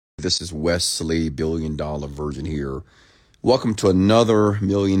This is Wesley, $1 billion virgin here. Welcome to another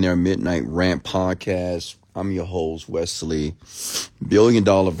Millionaire Midnight rant podcast. I'm your host, Wesley, $1 billion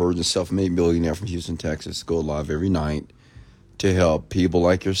virgin, self-made millionaire from Houston, Texas. Go live every night to help people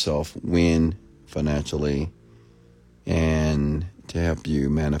like yourself win financially and to help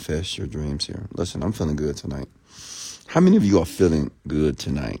you manifest your dreams here. Listen, I'm feeling good tonight. How many of you are feeling good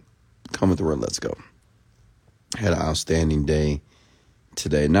tonight? Come with the word, let's go. Had an outstanding day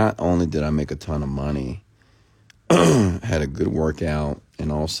today. Not only did I make a ton of money, had a good workout,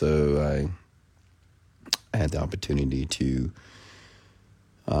 and also I had the opportunity to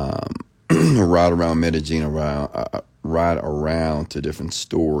ride around Medellin, ride around to different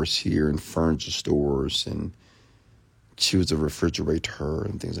stores here and furniture stores and choose a refrigerator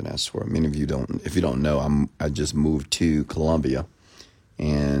and things of that sort. Many of you if you don't know, I just moved to Colombia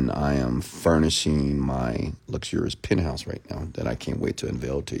and I am furnishing my luxurious penthouse right now that I can't wait to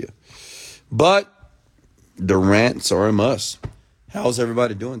unveil to you. But the rants are a must. How's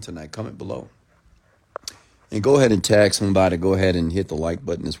everybody doing tonight? Comment below. And go ahead and tag somebody. Go ahead and hit the like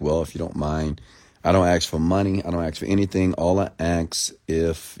button as well if you don't mind. I don't ask for money. I don't ask for anything. All I ask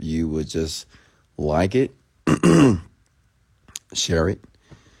if you would just like it, share it,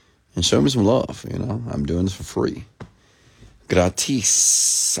 and show me some love. You know, I'm doing this for free.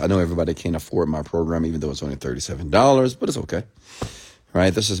 Gratis. I know everybody can't afford my program, even though it's only $37, but it's okay.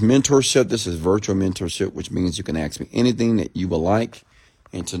 Right? This is mentorship. This is virtual mentorship, which means you can ask me anything that you would like.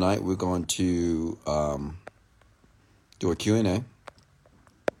 And tonight we're going to do a Q&A.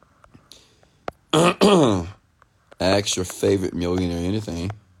 Ask your favorite millionaire anything.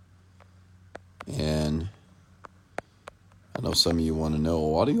 And I know some of you want to know,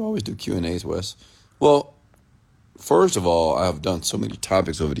 why do you always do Q&As, Wes? Well, first of all, I've done so many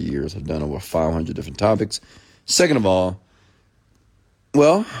topics over the years. I've done over 500 different topics. Second of all,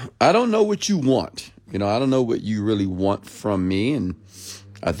 well, I don't know what you want. You know, I don't know what you really want from me. And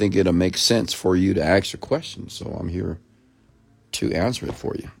I think it'll make sense for you to ask your questions. So I'm here to answer it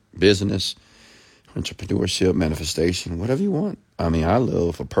for you. Business, entrepreneurship, manifestation, whatever you want. I mean, I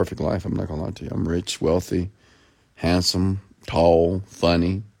live a perfect life. I'm not going to lie to you. I'm rich, wealthy, handsome, tall,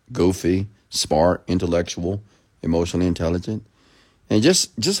 funny, goofy, smart, intellectual, emotionally intelligent, and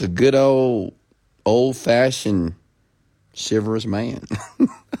just a good old-fashioned chivalrous man.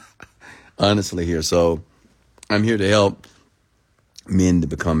 Honestly here. So I'm here to help men to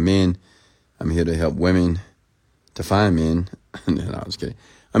become men. I'm here to help women to find men. No, I was kidding.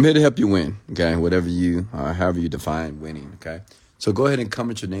 I'm here to help you win, okay? Whatever you, however you define winning, okay? So go ahead and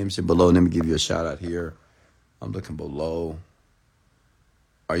comment your names here below. Let me give you a shout out here. I'm looking below.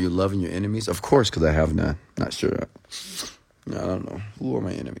 Are you loving your enemies? Of course, because I have none. Not sure. No, I don't know. Who are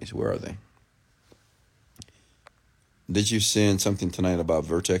my enemies? Where are they? Did you send something tonight about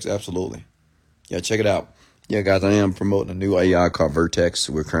Vertex? Absolutely. Yeah, check it out. Yeah, guys, I am promoting a new AI called Vertex.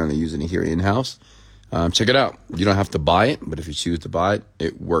 We're currently using it here in-house. Check it out. You don't have to buy it, but if you choose to buy it,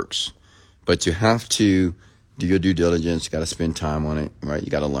 it works. But you have to do your due diligence. You got to spend time on it, right? You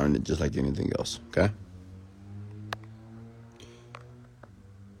got to learn it just like anything else, okay?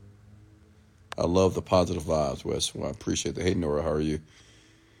 I love the positive vibes, Wes. Well, I appreciate the hate. Nora, how are you?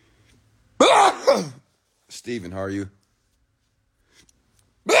 Steven, how are you?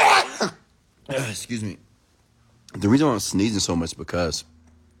 Excuse me. The reason why I'm sneezing so much is because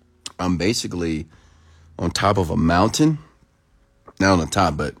I'm basically on top of a mountain. Not on the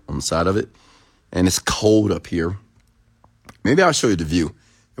top, but on the side of it. And it's cold up here. Maybe I'll show you the view.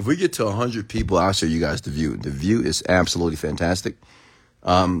 If we get to 100 people, I'll show you guys the view. The view is absolutely fantastic.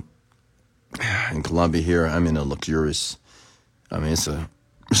 In Colombia here, I'm in a luxurious, it's a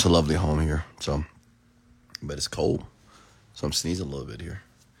lovely home here. So, but it's cold. So I'm sneezing a little bit here.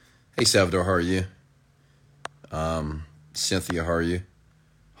 Hey, Salvador, how are you? Cynthia, how are you?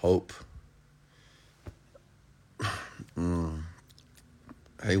 Hope.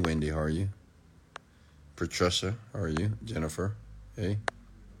 Hey, Wendy, how are you? Patricia, how are you? Jennifer, hey.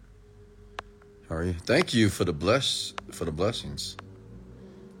 How are you? Thank you for the blessings.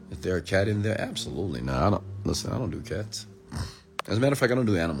 Is there a cat in there? Absolutely. No, I don't do cats. As a matter of fact, I don't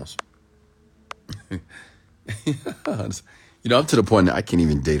do animals. You know, I'm to the point that I can't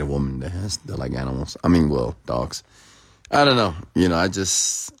even date a woman that like animals. Dogs. I don't know. You know,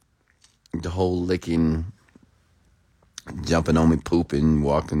 the whole licking, jumping on me, pooping,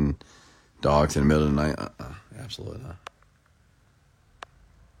 walking dogs in the middle of the night. Absolutely not.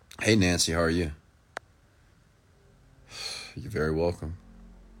 Hey, Nancy, how are you? You're very welcome.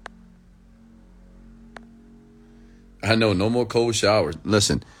 I know, no more cold showers.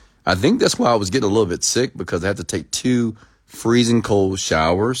 Listen, I think that's why I was getting a little bit sick, because I had to take 2 freezing cold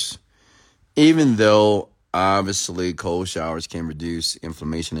showers, even though obviously cold showers can reduce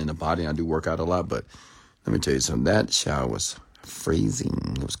inflammation in the body. I do work out a lot, but let me tell you something. That shower was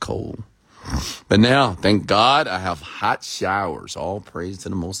freezing. It was cold. But now, thank God, I have hot showers. All praise to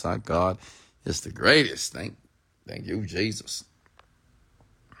the Most High God. It's the greatest. Thank you, Jesus.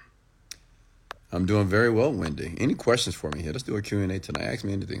 I'm doing very well, Wendy. Any questions for me here? Let's do a Q&A tonight. Ask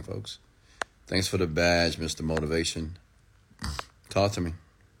me anything, folks. Thanks for the badge, Mr. Motivation. Talk to me.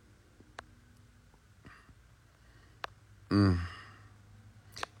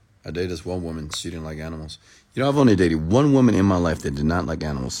 I dated this one woman. She didn't like animals. You know, I've only dated one woman in my life that did not like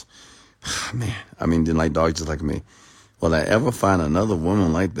animals. Man, didn't like dogs just like me. Will I ever find another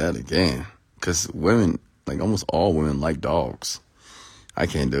woman like that again? Because women, like almost all women, like dogs. I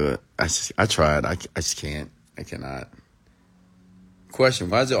can't do it. I tried. I just can't. I cannot. Question,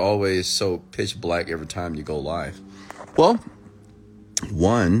 why is it always so pitch black every time you go live? Well,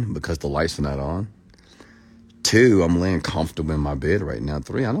 one, because the lights are not on. Two, I'm laying comfortable in my bed right now.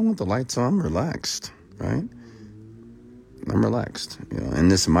 Three, I don't want the lights on. I'm relaxed, right? I'm relaxed,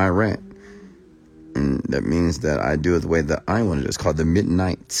 and this is my rant. And that means that I do it the way that I want it. It's called the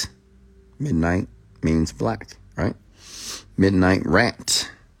Midnight. Midnight means black, right? Midnight rant.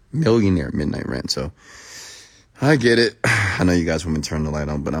 Millionaire Midnight rant. So I get it. I know you guys want me to turn the light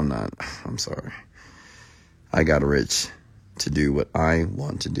on, but I'm not. I'm sorry. I got rich to do what I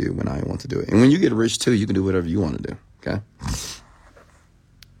want to do when I want to do it. And when you get rich too, you can do whatever you want to do, okay?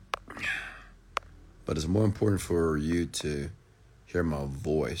 But it's more important for you to hear my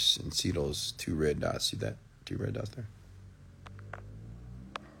voice and see those two red dots. See that? Two red dots there?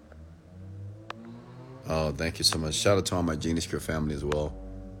 Oh, thank you so much. Shout out to all my Genius Cure family as well.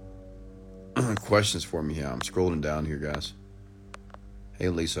 Questions for me here. I'm scrolling down here, guys. Hey,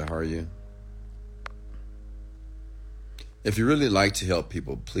 Lisa, how are you? If you really like to help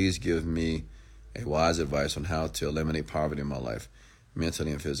people, please give me a wise advice on how to eliminate poverty in my life,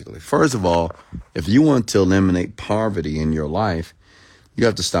 mentally and physically. First of all, if you want to eliminate poverty in your life, you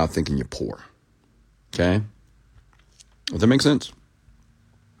have to stop thinking you're poor. Okay? Does that make sense?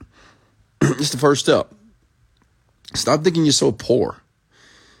 It's the first step. Stop thinking you're so poor.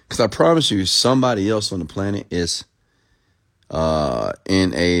 Because I promise you, somebody else on the planet is at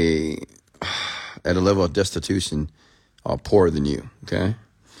a level of destitution poorer than you. Okay?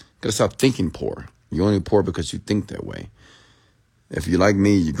 Gotta stop thinking poor. You're only poor because you think that way. If you're like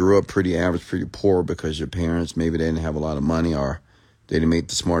me, you grew up pretty average, pretty poor because your parents, maybe they didn't have a lot of money, or they didn't make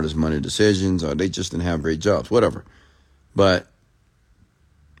the smartest money decisions, or they just didn't have great jobs, whatever. But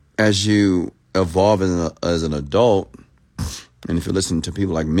as you evolve as an adult, and if you listen to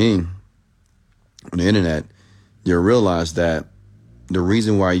people like me on the internet, you'll realize that the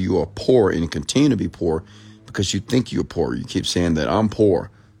reason why you are poor and continue to be poor because you think you're poor. You keep saying that I'm poor.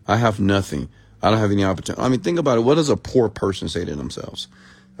 I have nothing. I don't have any opportunity. Think about it. What does a poor person say to themselves?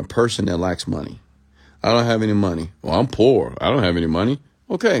 A person that lacks money. I don't have any money. Well, I'm poor. I don't have any money.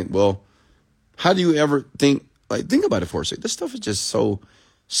 Okay, well, how do you ever think about it for a second. This stuff is just so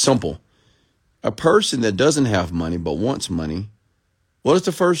simple. A person that doesn't have money but wants money, what is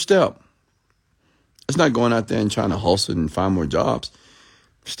the first step? It's not going out there and trying to hustle and find more jobs.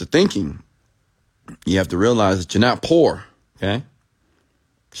 It's the thinking. You have to realize that you're not poor, okay?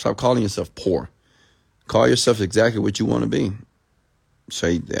 Stop calling yourself poor. Call yourself exactly what you want to be.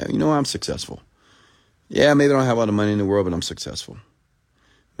 Say, I'm successful. Yeah, maybe I don't have all the money in the world, but I'm successful.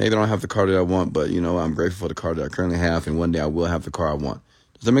 Maybe I don't have the car that I want, but, I'm grateful for the car that I currently have, and one day I will have the car I want.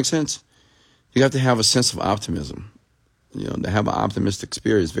 Does that make sense? You have to have a sense of optimism. To have an optimistic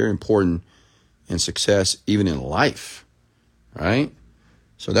spirit is very important in success, even in life, right?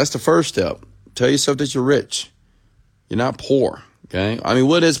 So that's the first step. Tell yourself that you're rich. You're not poor, okay?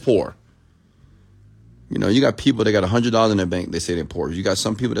 What is poor? You got people that got $100 in their bank. They say they're poor. You got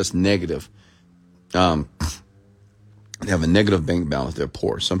some people that's negative. They have a negative bank balance. They're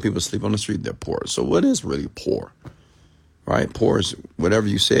poor. Some people sleep on the street. They're poor. So what is really poor, right? Poor is whatever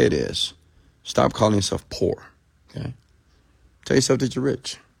you say it is. Stop calling yourself poor, okay? Tell yourself that you're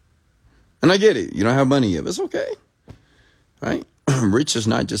rich. And I get it. You don't have money yet, but it's okay, right? Rich is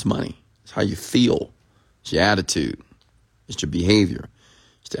not just money. It's how you feel. It's your attitude. It's your behavior.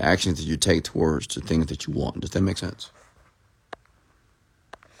 It's the actions that you take towards the things that you want. Does that make sense?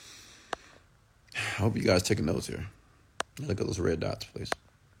 I hope you guys taking notes here. Look at those red dots, please.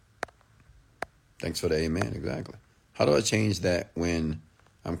 Thanks for the amen. Exactly. How do I change that when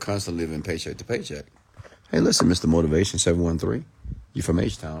I'm constantly living paycheck to paycheck? Hey, listen, Mr. Motivation 713. You from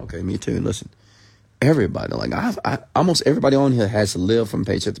H-Town. Okay, me too. Listen, everybody, almost everybody on here has to live from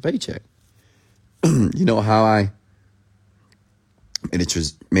paycheck to paycheck. You know how I and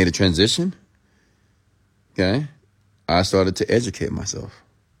it made a transition, okay, I started to educate myself.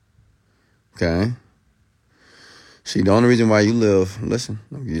 Okay? See, the only reason why you live, listen,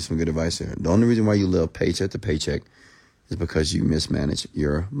 I'll give you some good advice here. The only reason why you live paycheck to paycheck is because you mismanage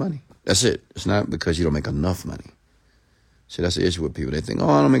your money. That's it. It's not because you don't make enough money. See, that's the issue with people. They think, oh,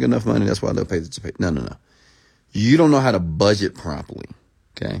 I don't make enough money, that's why I live paycheck to paycheck. No. You don't know how to budget properly,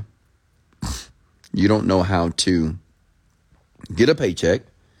 okay? You don't know how to get a paycheck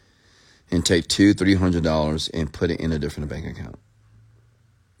and take $200-$300 and put it in a different bank account.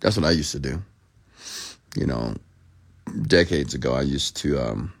 That's what I used to do. You know, decades ago, I used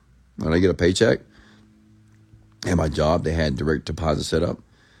to, when I get a paycheck at my job, they had direct deposit set up.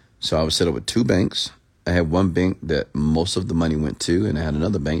 So I was set up with two banks. I had one bank that most of the money went to, and I had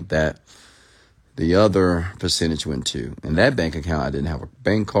another bank that the other percentage went to. In that bank account, I didn't have a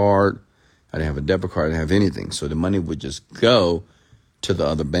bank card. I didn't have a debit card. I didn't have anything. So the money would just go to the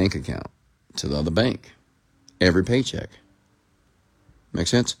other bank account, to the other bank, every paycheck. Make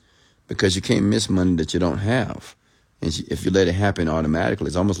sense? Because you can't miss money that you don't have. And if you let it happen automatically,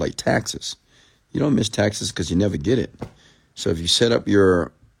 it's almost like taxes. You don't miss taxes because you never get it. So if you set up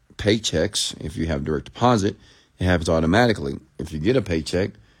your paychecks, if you have direct deposit, it happens automatically. If you get a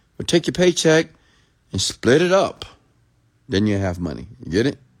paycheck, well, take your paycheck and split it up. Then you have money. You get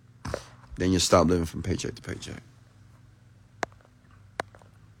it? Then you stop living from paycheck to paycheck.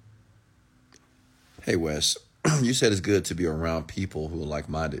 Hey, Wes, you said it's good to be around people who are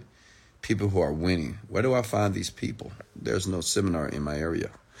like-minded, people who are winning. Where do I find these people? There's no seminar in my area.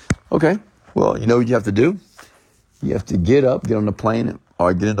 Okay. Well, you know what you have to do? You have to get up, get on the plane,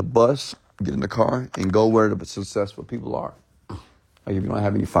 or get in the bus, get in the car, and go where the successful people are. Like if you don't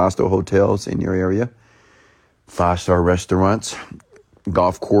have any 5-star hotels in your area, 5-star restaurants,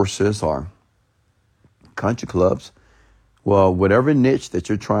 golf courses, or country clubs, well, whatever niche that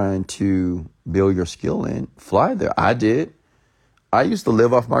you're trying to build your skill in, fly there. I did. I used to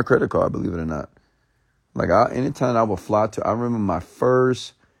live off my credit card, believe it or not. Like anytime I would fly to, I remember my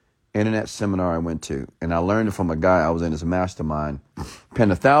first internet seminar I went to, and I learned it from a guy. I was in his mastermind, paying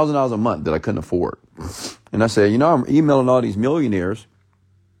 $1,000 a month that I couldn't afford. And I said, you know, I'm emailing all these millionaires.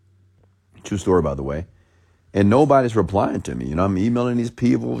 True story, by the way. And nobody's replying to me. You know, I'm emailing these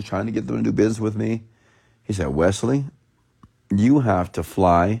people, trying to get them to do business with me. He said, Wesley, you have to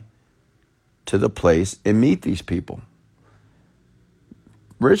fly to the place and meet these people.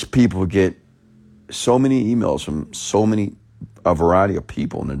 Rich people get so many emails from a variety of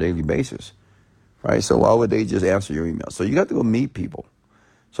people on a daily basis, right? So why would they just answer your email? So you got to go meet people.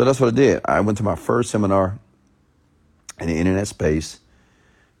 So that's what I did. I went to my first seminar in the internet space.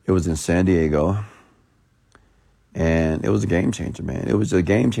 It was in San Diego, and it was a game changer, man. It was a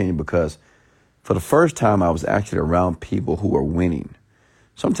game changer because for the first time, I was actually around people who were winning.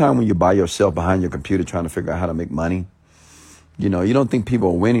 Sometimes when you're by yourself behind your computer trying to figure out how to make money, you know, you don't think people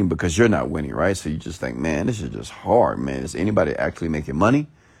are winning because you're not winning, right? So you just think, man, this is just hard, man. Is anybody actually making money?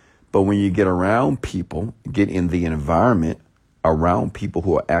 But when you get around people, get in the environment around people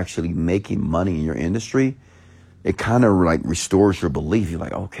who are actually making money in your industry, it kind of like restores your belief. You're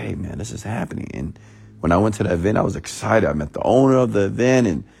like, okay, man, this is happening. And when I went to that event, I was excited. I met the owner of the event,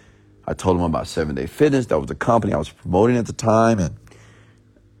 and I told him about 7 Day Fitness. That was the company I was promoting at the time. And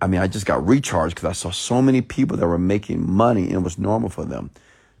I mean, I just got recharged because I saw so many people that were making money and it was normal for them.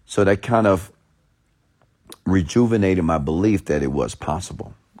 So that kind of rejuvenated my belief that it was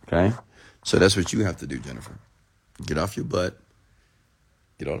possible. Okay. So that's what you have to do, Jennifer. Get off your butt,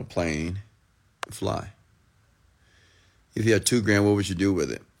 get on a plane, and fly. If you had $2,000, what would you do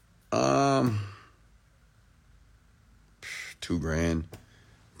with it? $2,000.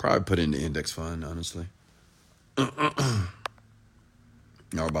 Probably put it in the index fund, honestly.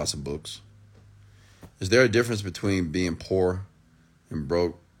 Or buy some books. Is there a difference between being poor and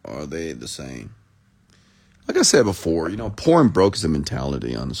broke, or are they the same? Like I said before, you know, poor and broke is a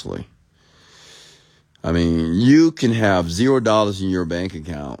mentality, honestly. I mean, you can have $0 in your bank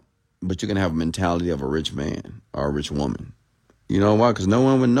account, but you can have a mentality of a rich man or a rich woman. You know why? Because no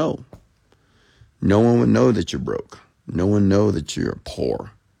one would know. No one would know that you're broke. No one know that you're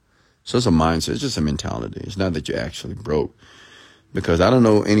poor. So it's a mindset. It's just a mentality. It's not that you're actually broke. Because I don't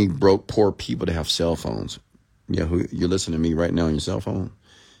know any broke, poor people that have cell phones. Yeah, who you're listening to me right now on your cell phone.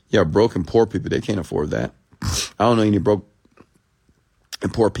 Yeah, broke and poor people, they can't afford that. I don't know any broke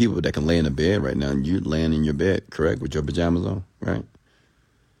and poor people that can lay in a bed right now. And you're laying in your bed, correct, with your pajamas on, right?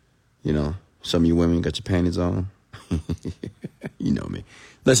 You know, some of you women got your panties on. You know me.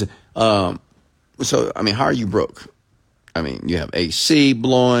 Listen, so, I mean, how are you broke? I mean, you have AC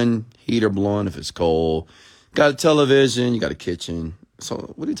blowing, heater blowing if it's cold. Got a television, you got a kitchen,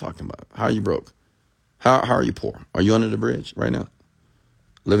 So what are you talking about? How are you broke? How are you poor? Are you under the bridge right now?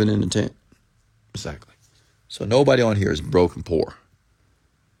 Living in a tent? Exactly. So nobody on here is broke and poor.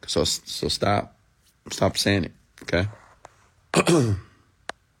 So stop saying it, okay?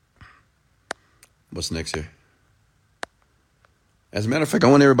 What's next here? As a matter of fact,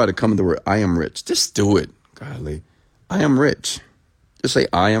 I want everybody to come to the word I am rich. Just do it. Golly. I am rich. Just say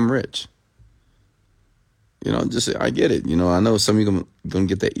I am rich. You know, just say, I get it. You know, I know some of you going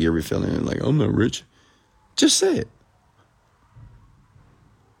to get that eerie feeling like, I'm not rich. Just say it.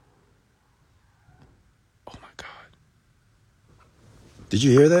 Oh, my God. Did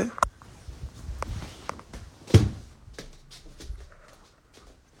you hear that?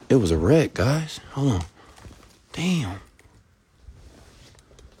 It was a wreck, guys. Hold on. Damn.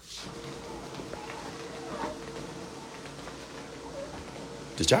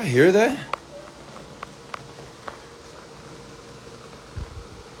 Did y'all hear that?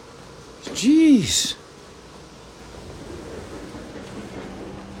 Jeez.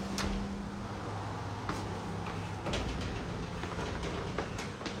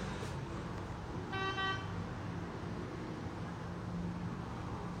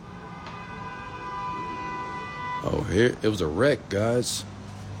 Oh, here, it was a wreck, guys.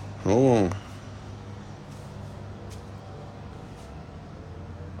 Hold on.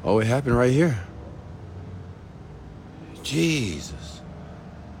 Oh, it happened right here. Jesus.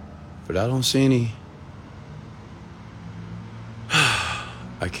 But I don't see any.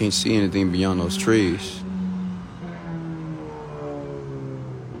 I can't see anything beyond those trees.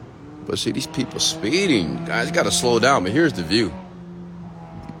 But see, these people speeding. Guys, you gotta slow down, but here's the view.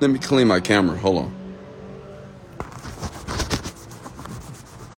 Let me clean my camera. Hold on.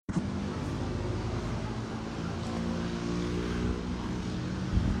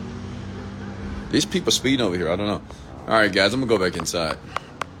 These people speeding over here. I don't know. All right, guys, I'm going to go back inside.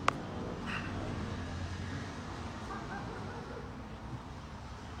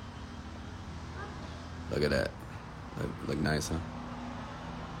 Look at that. Look nice, huh?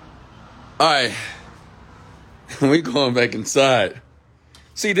 All right. We going back inside.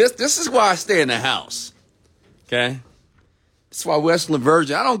 See, this is why I stay in the house. Okay? This is why Westland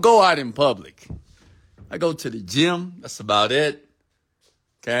Virgin, I don't go out in public. I go to the gym. That's about it.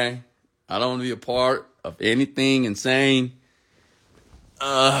 Okay? I don't want to be a part of anything insane.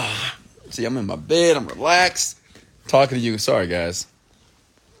 See, I'm in my bed. I'm relaxed. Talking to you. Sorry, guys.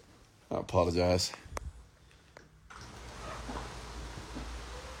 I apologize.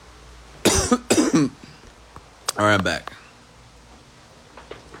 All right, I'm back.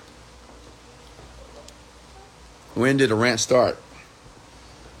 When did the rant start?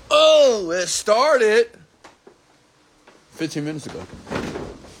 Oh, it started 15 minutes ago.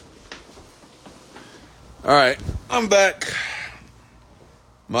 All right, I'm back.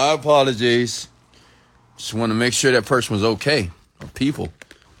 My apologies. Just want to make sure that person was okay, or people,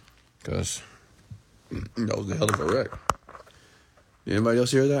 because that was a hell of a wreck. Anybody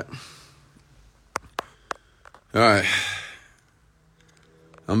else hear that? All right,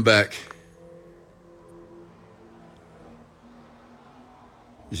 I'm back.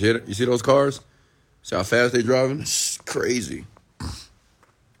 You see those cars? See how fast they driving? It's crazy.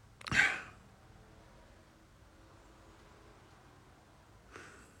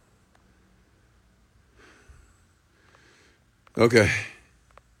 Okay.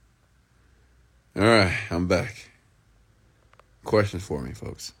 All right, I'm back. Questions for me,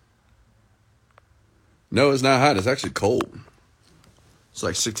 folks. No, it's not hot. It's actually cold. It's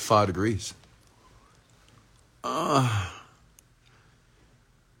like 65 degrees.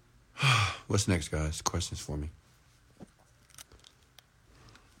 What's next, guys? Questions for me.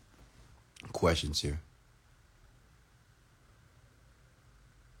 Questions here.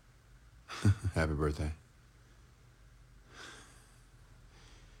 Happy birthday.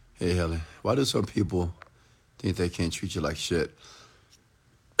 Hey, Helen. Why do some people think they can't treat you like shit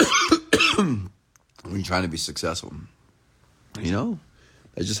when you're trying to be successful? You know,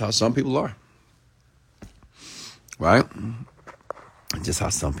 that's just how some people are. Right? Just how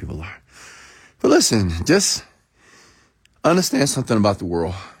some people are. But listen, just understand something about the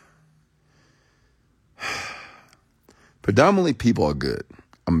world. Predominantly, people are good.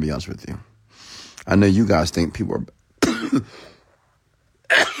 I'm going to be honest with you. I know you guys think people are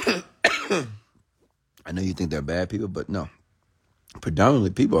I know you think they're bad people, but no. Predominantly,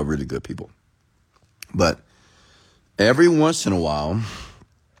 people are really good people. But every once in a while,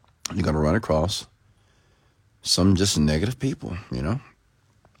 you're going to run across some just negative people, you know,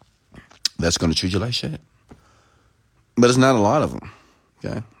 that's going to treat you like shit. But it's not a lot of them,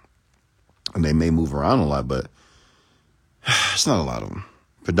 okay? And they may move around a lot, but It's not a lot of them.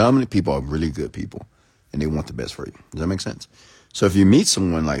 Predominantly people are really good people, and they want the best for you. Does that make sense? So if you meet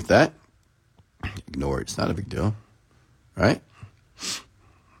someone like that, ignore it. It's not a big deal, right?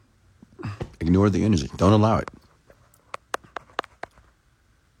 Ignore the energy. Don't allow it.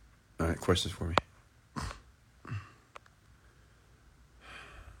 All right, questions for me?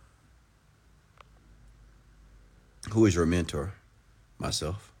 Who is your mentor?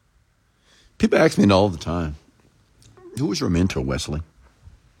 Myself. People ask me all the time, who is your mentor, Wesley?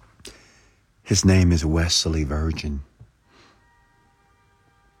 His name is Wesley Virgin.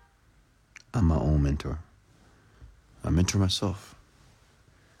 I'm my own mentor. I mentor myself.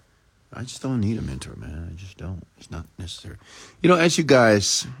 I just don't need a mentor, man. I just don't. It's not necessary. You know, as you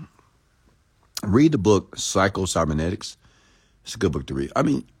guys read the book Psycho-Cybernetics, it's a good book to read. I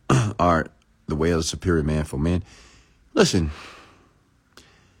mean, Art, The Way of the Superior Man for Men. Listen,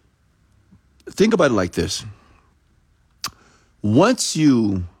 think about it like this. Once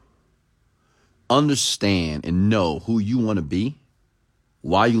you understand and know who you want to be,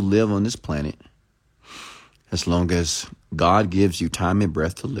 why you live on this planet, as long as God gives you time and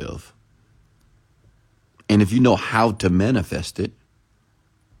breath to live, and if you know how to manifest it,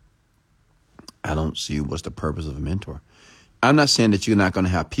 I don't see what's the purpose of a mentor. I'm not saying that you're not going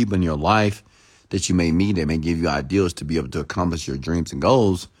to have people in your life that you may meet that may give you ideals to be able to accomplish your dreams and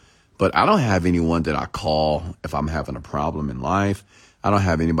goals, but I don't have anyone that I call if I'm having a problem in life. I don't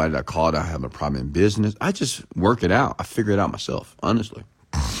have anybody that I call that I have a problem in business. I just work it out. I figure it out myself, honestly.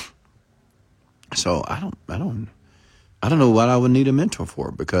 So I don't know what I would need a mentor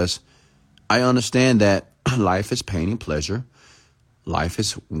for, because I understand that life is pain and pleasure. Life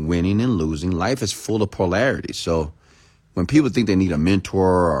is winning and losing. Life is full of polarity. So when people think they need a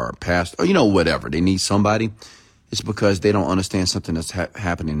mentor or a pastor, or, whatever, they need somebody, it's because they don't understand something that's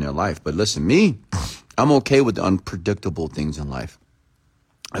happening in their life. But listen, me, I'm okay with the unpredictable things in life.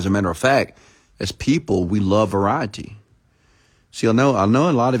 As a matter of fact, as people, we love variety. See, I know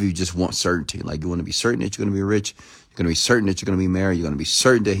a lot of you just want certainty. Like, you want to be certain that you're going to be rich. You're going to be certain that you're going to be married. You're going to be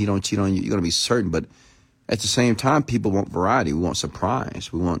certain that he don't cheat on you. You're going to be certain. But at the same time, people want variety. We want surprise.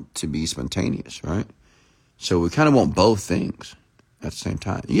 We want to be spontaneous, right? So we kind of want both things at the same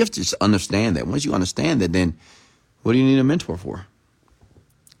time. You have to just understand that. Once you understand that, then what do you need a mentor for?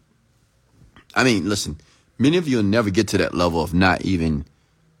 I mean, listen, many of you will never get to that level of not even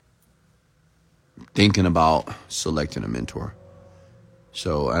thinking about selecting a mentor.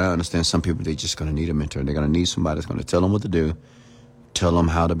 So I understand some people, they're just going to need a mentor. They're going to need somebody that's going to tell them what to do, tell them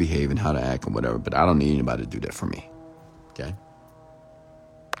how to behave and how to act and whatever. But I don't need anybody to do that for me. Okay?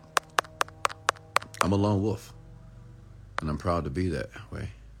 I'm a lone wolf, and I'm proud to be that way.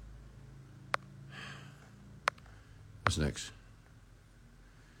 What's next?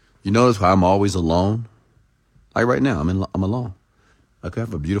 You notice how I'm always alone? Like right now, I'm alone. I could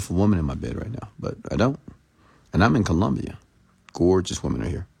have a beautiful woman in my bed right now, but I don't. And I'm in Colombia. Gorgeous women are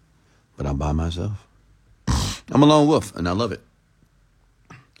here, but I'm by myself. I'm a lone wolf, and I love it.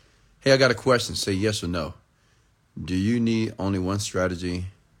 Hey, I got a question. Say yes or no. Do you need only one strategy?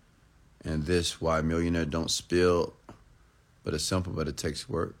 And this why Millionaire don't spill, but it's simple, but it takes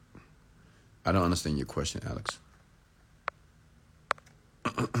work. I don't understand your question, Alex.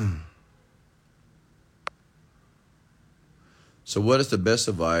 So what is the best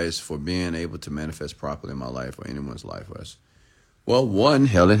advice for being able to manifest properly in my life or anyone's life, Wes? Well, one,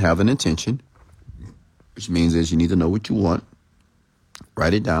 have an intention, which means is you need to know what you want.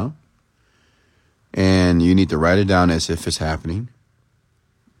 Write it down. And you need to write it down as if it's happening.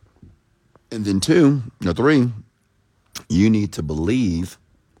 And then three, you need to believe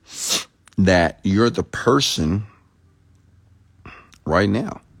that you're the person right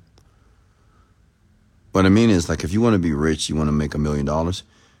now. What I mean is, like, if you want to be rich, you want to make $1 million, well,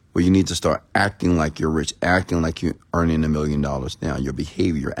 you need to start acting like you're rich, acting like you're earning $1 million now. Your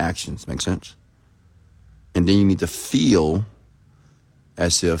behavior, your actions, make sense? And then you need to feel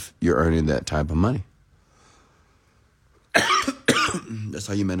as if you're earning that type of money. That's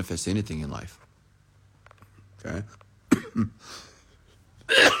how you manifest anything in life. Okay?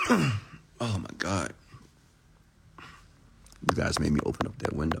 Oh, my God. You guys made me open up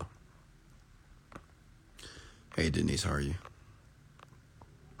that window. Hey, Denise, how are you?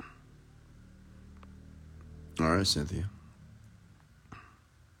 All right, Cynthia.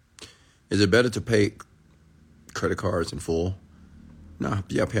 Is it better to pay credit cards in full? No,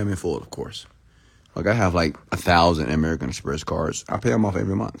 yeah, pay them in full, of course. Like, I have like 1,000 American Express cards. I pay them off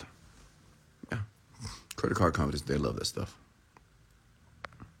every month. Yeah. Credit card companies, they love that stuff.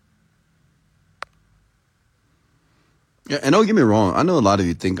 Yeah, and don't get me wrong. I know a lot of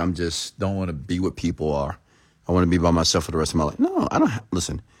you think I'm just don't want to be with people or I want to be by myself for the rest of my life. No, I don't.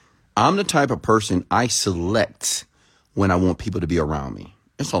 Listen, I'm the type of person I select when I want people to be around me.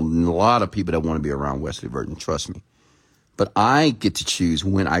 There's a lot of people that want to be around Wesley Virgin, trust me. But I get to choose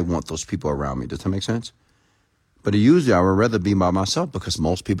when I want those people around me. Does that make sense? But usually I would rather be by myself because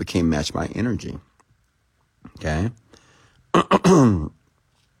most people can't match my energy. Okay?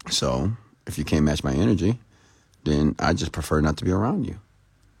 So if you can't match my energy, then I just prefer not to be around you.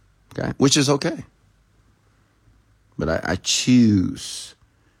 Okay? Which is okay. But I choose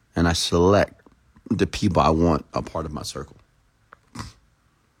and I select the people I want a part of my circle.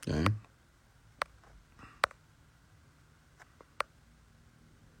 Okay?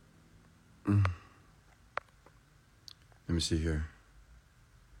 Let me see here.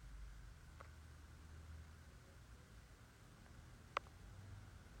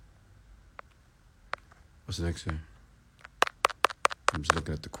 What's the next thing? I'm just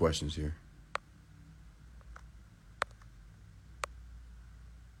looking at the questions here.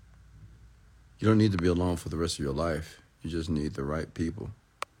 You don't need to be alone for the rest of your life. You just need the right people.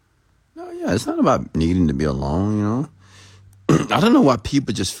 No, yeah, it's not about needing to be alone, you know. I don't know why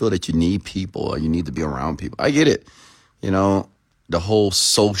people just feel that you need people or you need to be around people. I get it. You know, the whole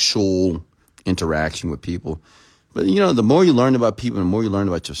social interaction with people. But, you know, the more you learn about people, the more you learn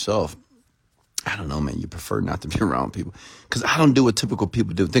about yourself, I don't know, man, you prefer not to be around people. Because I don't do what typical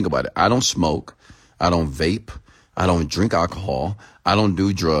people do. Think about it. I don't smoke. I don't vape. I don't drink alcohol. I don't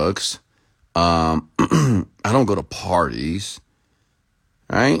do drugs. I don't go to parties.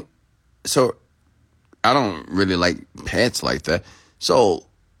 Right? So I don't really like pets like that. So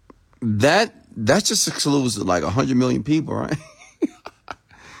that just excludes like 100 million people, right?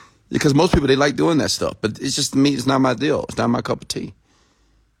 Because most people, they like doing that stuff. But it's just me, it's not my deal. It's not my cup of tea.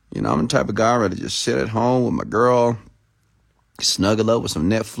 You know, I'm the type of guy I'd rather just sit at home with my girl, snuggle up with some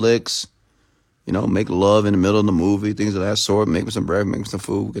Netflix, you know, make love in the middle of the movie, things of that sort, make me some bread, make me some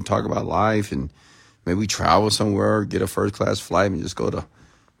food. We can talk about life and maybe we travel somewhere, get a first class flight and just go to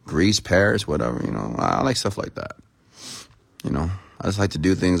Greece, Paris, whatever, you know. I like stuff like that. You know, I just like to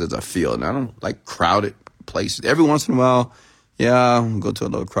do things as I feel. And I don't like crowded places. Every once in a while, yeah, I'll go to a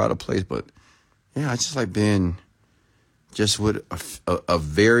little crowded place. But, yeah, I just like being just with a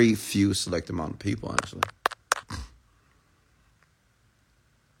very few select amount of people, honestly.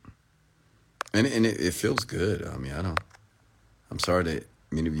 And it feels good. I mean, I'm sorry that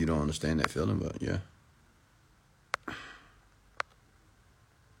many of you don't understand that feeling, but, yeah.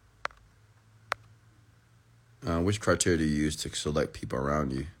 Which criteria do you use to select people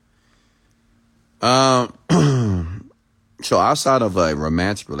around you? So outside of a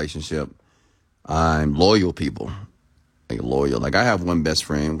romantic relationship, I'm loyal people. Like loyal. Like I have one best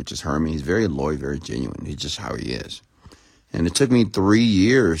friend, which is Herman. He's very loyal, very genuine. He's just how he is. And it took me 3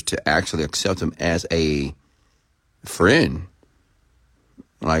 years to actually accept him as a friend.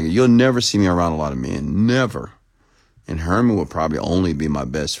 Like you'll never see me around a lot of men. Never. And Herman would probably only be my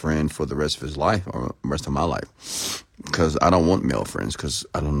best friend for the rest of his life or the rest of my life. Because I don't want male friends because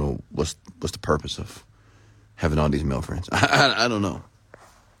I don't know what's the purpose of having all these male friends. I don't know.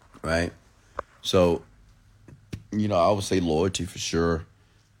 Right? So, you know, I would say loyalty for sure.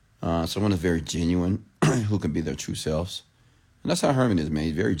 Someone that's very genuine, who can be their true selves. And that's how Herman is, man.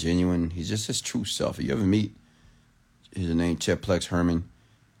 He's very genuine. He's just his true self. If you ever meet his name, Chetplex Herman,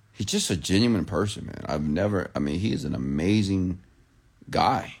 he's just a genuine person, man. He is an amazing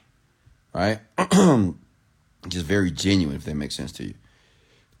guy, right? Just very genuine, if that makes sense to you.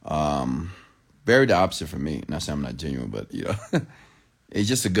 Very the opposite for me. Not saying I'm not genuine, but, you know, he's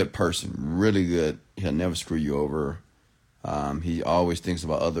just a good person, really good. He'll never screw you over. He always thinks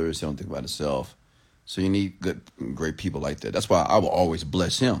about others. He don't think about himself. So you need good, great people like that. That's why I will always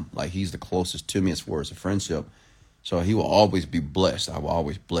bless him. Like he's the closest to me as far as a friendship. So he will always be blessed. I will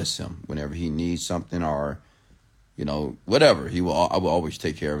always bless him whenever he needs something or, you know, whatever. I will always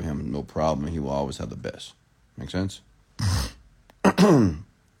take care of him, no problem. He will always have the best. Make sense? And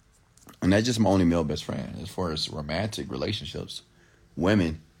that's just my only male best friend. As far as romantic relationships,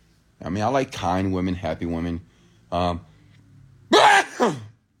 women. I mean, I like kind women, happy women. I'm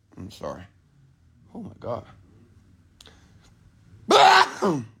sorry. Oh my God.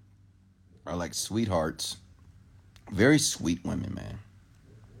 I like sweethearts. Very sweet women, man.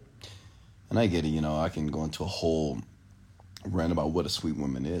 And I get it, you know, I can go into a whole rant about what a sweet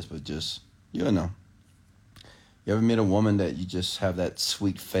woman is, but just, you know. You ever meet a woman that you just have that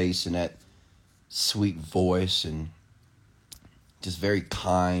sweet face and that sweet voice and just very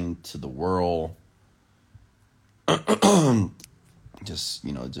kind to the world? Just,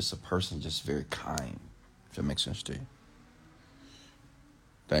 you know, just a person just very kind, if that makes sense to you.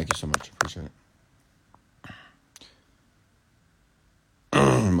 Thank you so much. Appreciate it.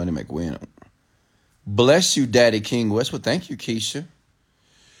 money make win. Bless you, Daddy King West. Well, thank you, Keisha.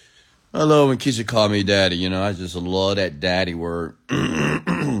 I love when Keisha call me daddy. You know, I just love that daddy word.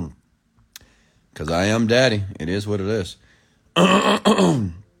 Because I am daddy. It is what it is.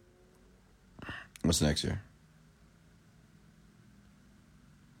 What's next here?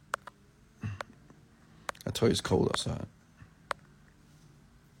 I told you it's cold outside.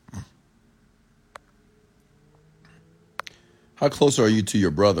 How close are you to your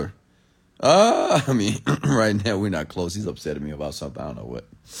brother? I mean, right now we're not close. He's upset at me about something. I don't know what.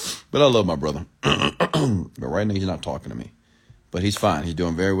 But I love my brother. But right now he's not talking to me. But he's fine. He's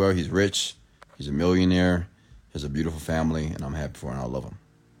doing very well. He's rich. He's a millionaire. He has a beautiful family. And I'm happy for him. I love him.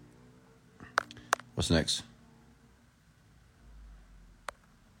 What's next?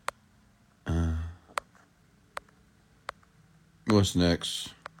 What's next?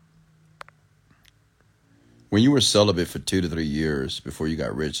 When you were celibate for 2 to 3 years before you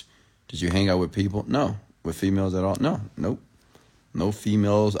got rich, did you hang out with people? No. With females at all? No. Nope. No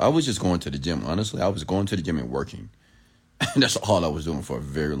females. I was just going to the gym. Honestly, I was going to the gym and working. That's all I was doing for a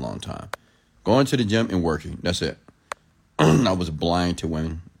very long time. Going to the gym and working. That's it. I was blind to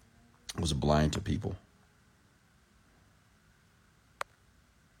women. I was blind to people.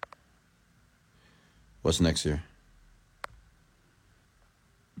 What's next here?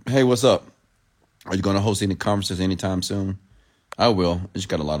 Hey, what's up? Are you going to host any conferences anytime soon? I will. I just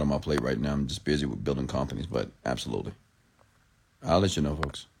got a lot on my plate right now. I'm just busy with building companies, but absolutely. I'll let you know,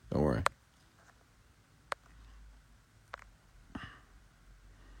 folks. Don't worry.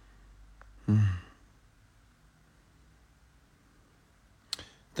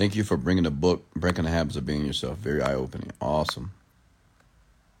 Thank you for bringing the book, Breaking the Habits of Being Yourself. Very eye-opening. Awesome.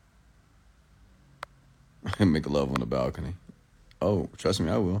 Make love on the balcony. Oh, trust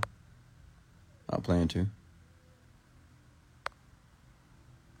me, I will. I plan to.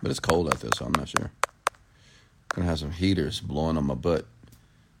 But it's cold out there, so I'm not sure. I'm going to have some heaters blowing on my butt.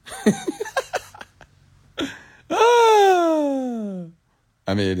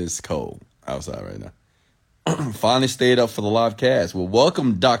 I mean, it is cold outside right now. Finally stayed up for the live cast. Well,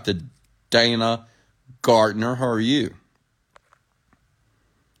 welcome, Dr. Dana Gardner. How are you?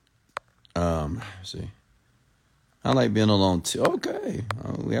 Let's see. I like being alone too. Okay.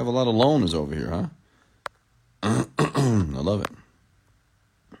 We have a lot of loners over here, huh? I love it.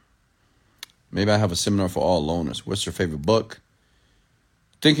 Maybe I have a seminar for all loners. What's your favorite book?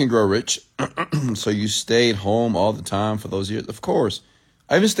 Think and Grow Rich. So you stayed home all the time for those years? Of course.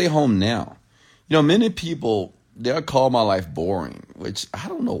 I even stay home now. You know, many people, they'll call my life boring, which I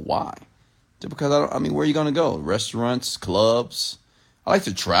don't know why. Just because where are you going to go? Restaurants, clubs. I like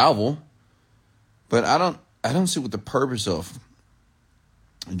to travel, but I don't see what the purpose of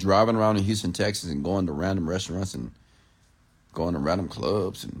driving around in Houston, Texas and going to random restaurants and going to random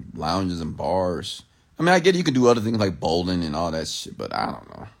clubs and lounges and bars. I mean, I get you can do other things like bowling and all that shit, but I don't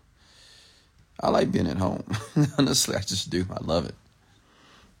know. I like being at home. Honestly, I just do. I love it.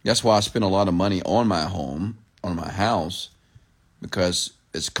 That's why I spend a lot of money on my home, on my house, because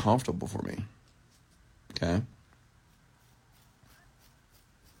it's comfortable for me. Okay?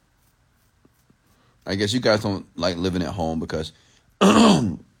 I guess you guys don't like living at home because you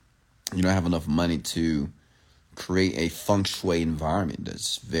don't have enough money to create a feng shui environment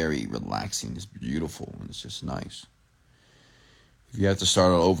that's very relaxing. It's beautiful and it's just nice. If you have to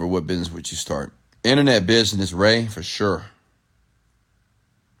start all over, what business would you start? Internet business, Ray, for sure.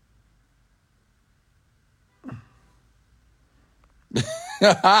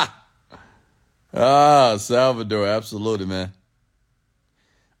 Salvador, absolutely, man.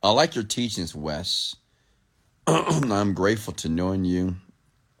 I like your teachings, Wes. I'm grateful to knowing you.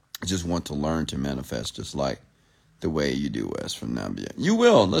 I just want to learn to manifest just like the way you do, Wes, from now on. You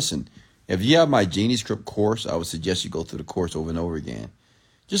will. Listen, if you have my Genie Script course, I would suggest you go through the course over and over again.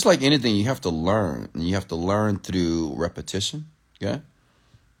 Just like anything, you have to learn. And you have to learn through repetition. Okay?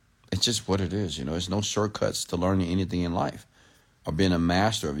 It's just what it is. You know, there's no shortcuts to learning anything in life or being a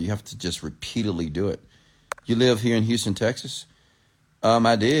master of it. You have to just repeatedly do it. You live here in Houston, Texas?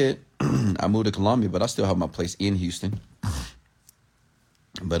 I did. I moved to Columbia, but I still have my place in Houston.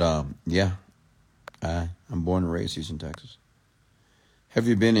 But, yeah, I'm born and raised Houston, Texas. Have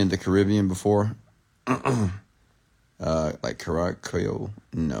you been in the Caribbean before? Like Caracas?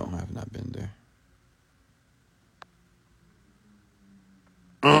 No, I have not been there.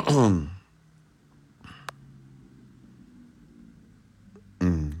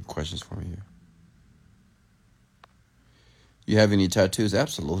 Questions for me here. You have any tattoos?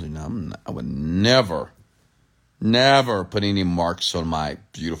 Absolutely not. I would never put any marks on my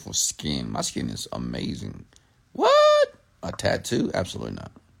beautiful skin. My skin is amazing. What? A tattoo? Absolutely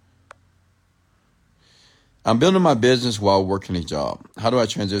not. I'm building my business while working a job. How do I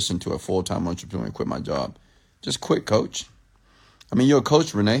transition to a full-time entrepreneur and quit my job? Just quit, coach. I mean, you're a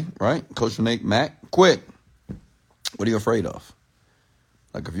coach, Renee, right? Coach Renee Mack, quit. What are you afraid of?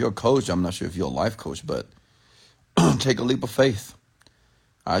 Like, if you're a coach, I'm not sure if you're a life coach, but take a leap of faith.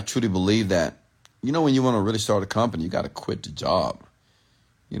 I truly believe that, when you want to really start a company, you got to quit the job.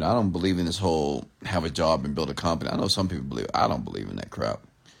 I don't believe in this whole have a job and build a company. I know some people believe. I don't believe in that crap.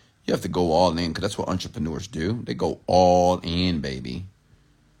 You have to go all in because that's what entrepreneurs do. They go all in, baby.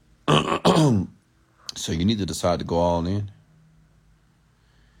 So you need to decide to go all in.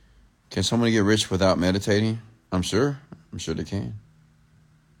 Can someone get rich without meditating? I'm sure they can.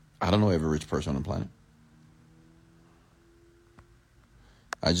 I don't know every rich person on the planet.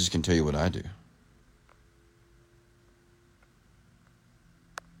 I just can tell you what I do.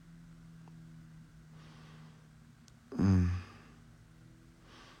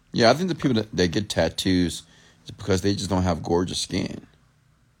 Yeah, I think the people that get tattoos is because they just don't have gorgeous skin.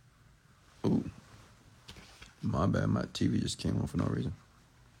 Ooh. My bad. My TV just came on for no reason.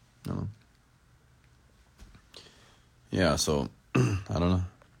 No. Yeah, so, I don't know.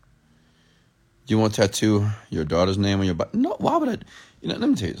 Do you want to tattoo your daughter's name on your body? No, why would I? Let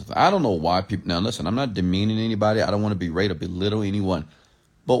me tell you something. I don't know why people... Now, listen, I'm not demeaning anybody. I don't want to berate or belittle anyone.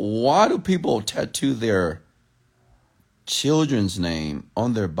 But why do people tattoo their children's name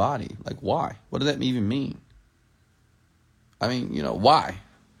on their body? Like, why? What does that even mean? I mean, why?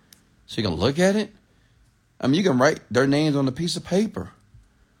 So you can look at it? I mean, you can write their names on a piece of paper.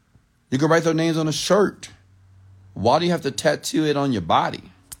 You can write their names on a shirt. Why do you have to tattoo it on your body?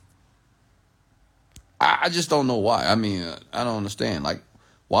 I just don't know why. I mean, I don't understand. Like,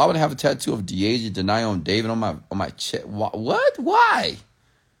 why would I have a tattoo of Deasia, Denayon, David on my chest? What? Why?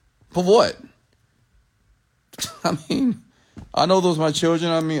 For what? I mean, I know those are my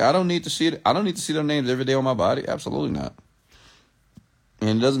children. I mean, I don't need to see it. I don't need to see their names every day on my body. Absolutely not.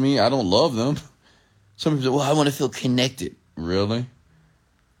 And it doesn't mean I don't love them. Some people say, well, I want to feel connected. Really?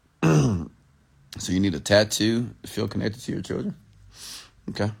 So you need a tattoo to feel connected to your children?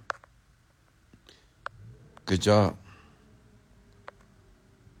 Okay. Good job.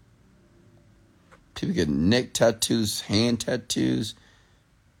 People get neck tattoos, hand tattoos.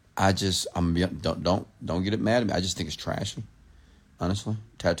 Don't get it mad at me. I just think it's trashy. Honestly,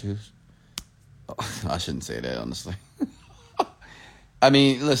 tattoos. Oh, I shouldn't say that, honestly. I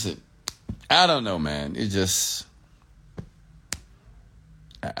mean, listen, I don't know, man. It just,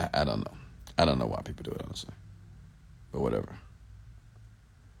 I don't know. I don't know why people do it, honestly. But whatever.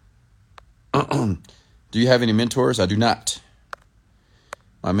 Do you have any mentors? I do not.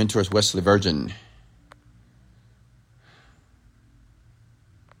 My mentor is Wesley Virgin.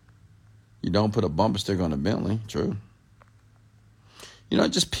 You don't put a bumper sticker on a Bentley. True.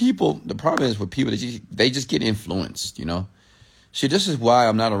 Just people. The problem is with people, they just get influenced, See, this is why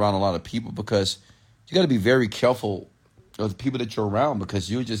I'm not around a lot of people, because you got to be very careful of the people that you're around, because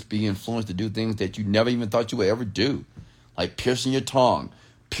you'll just be influenced to do things that you never even thought you would ever do. Like piercing your tongue,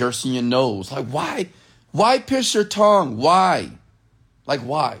 piercing your nose. Like, why? Why pierce your tongue? Why? Like,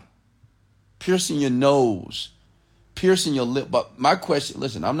 why? Piercing your nose, piercing your lip. But my question,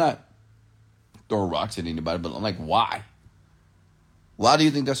 listen, I'm not throwing rocks at anybody, but I'm like, why? Why do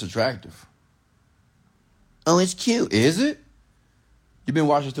you think that's attractive? Oh, it's cute. Is it? You've been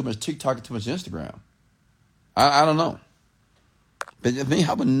watching too much TikTok and too much Instagram. I don't know. But I mean,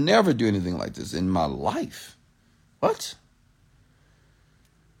 I would never do anything like this in my life. What?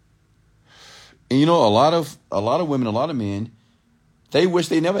 And a lot of women, a lot of men, they wish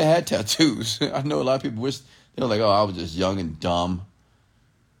they never had tattoos. I know a lot of people wish, they're like, oh, I was just young and dumb.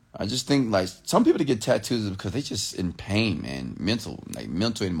 I just think, like, some people that get tattoos is because they just in pain, man. Mental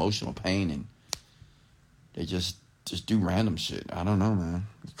and emotional pain. And they just do random shit. I don't know, man.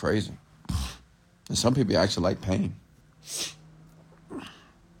 It's crazy. And some people actually like pain.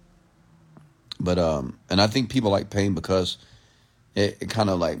 But, and I think people like pain because it kind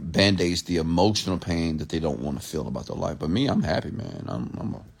of like band-aids the emotional pain that they don't want to feel about their life. But me, I'm happy, man.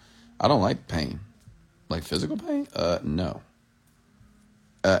 I don't like pain. Like physical pain? No.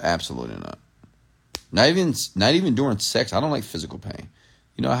 Absolutely not. Not even during sex. I don't like physical pain.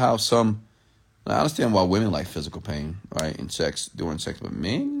 You know how I understand why women like physical pain, right? In sex, during sex, but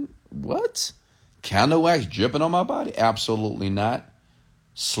men, what? Candle wax dripping on my body? Absolutely not.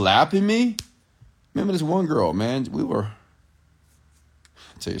 Slapping me? Remember this one girl, man? I'll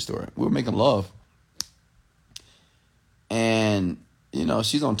tell you a story. We were making love. And,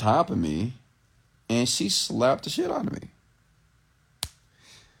 she's on top of me. And she slapped the shit out of me.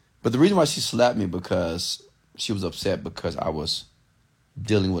 But the reason why she slapped me because she was upset because I was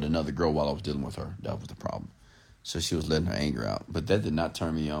dealing with another girl while I was dealing with her. That was the problem. So she was letting her anger out. But that did not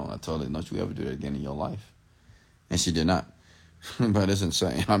turn me on. I told her, don't you ever do that again in your life. And she did not. But it's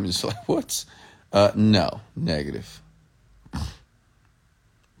insane. I'm just like, what? No, negative.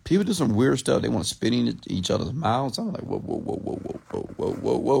 People do some weird stuff. They want to spit in each other's mouths. I'm like, whoa, whoa, whoa, whoa, whoa, whoa,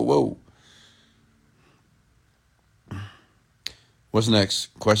 whoa, whoa, whoa. What's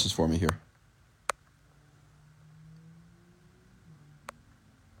next? Questions for me here.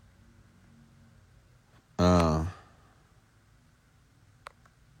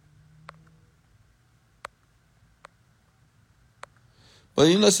 Well,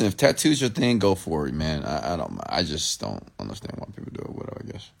 you listen, if tattoo's your thing, go for it, man. I don't. I just don't understand why people do it. Whatever,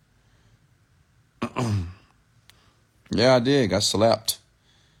 I guess. Yeah, I did. Got slapped.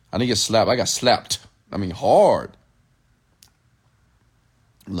 I didn't get slapped. I got slapped. I mean, hard.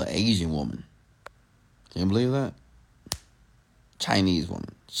 A little Asian woman. Can you believe that? Chinese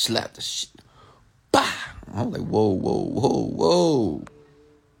woman slapped the shit. Bah! I was like, whoa, whoa, whoa, whoa.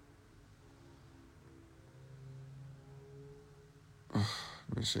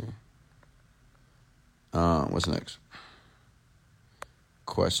 Let me see. What's next?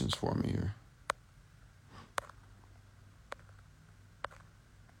 Questions for me here.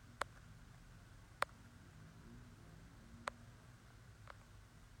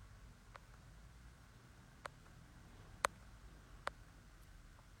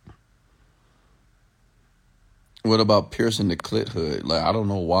 What about piercing the clit hood? Like, I don't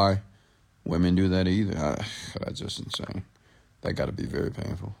know why women do that either. That's just insane. That got to be very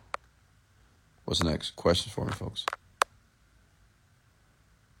painful. What's next? Questions for me, folks.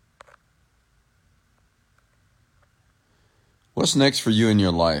 What's next for you in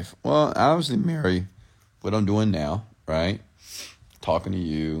your life? Well, obviously marry what I'm doing now, right? Talking to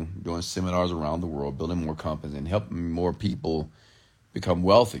you, doing seminars around the world, building more companies, and helping more people become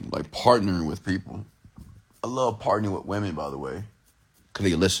wealthy, like partnering with people. I love partnering with women, by the way, because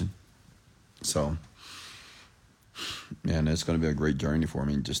they listen. So, man, it's going to be a great journey for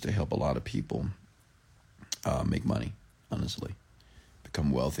me just to help a lot of people make money, honestly, become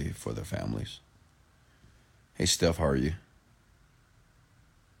wealthy for their families. Hey, Steph, how are you?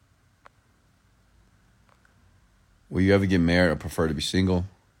 Will you ever get married or prefer to be single?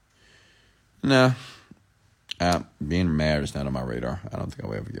 No. Being married is not on my radar. I don't think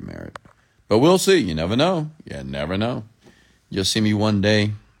I'll ever get married. But we'll see. You never know. You never know. You'll see me one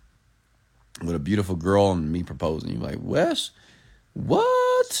day with a beautiful girl and me proposing. You're like, Wes,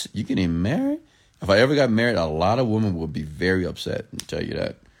 what? You getting married? If I ever got married, a lot of women would be very upset. I'll tell you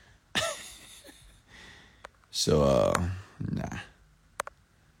that. So, nah.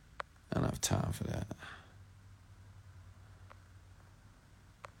 I don't have time for that.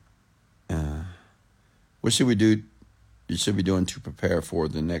 What should we do? You should be doing to prepare for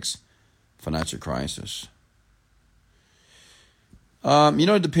the next financial crisis.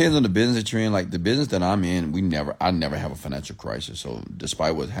 It depends on the business that you're in. Like the business that I'm in, I never have a financial crisis. So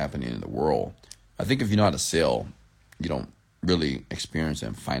despite what's happening in the world, I think if you know how to sell, you don't really experience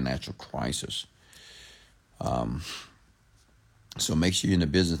a financial crisis. So make sure you're in a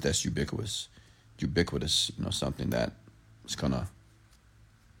business that's ubiquitous, something that is going to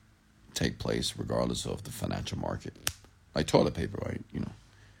take place regardless of the financial market. Like toilet paper, right?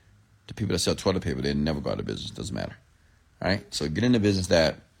 The people that sell toilet paper, they never go out of business. Doesn't matter. All right? So get in a business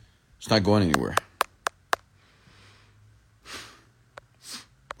that it's not going anywhere.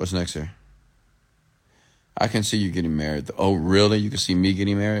 What's next here? I can see you getting married. Oh, really? You can see me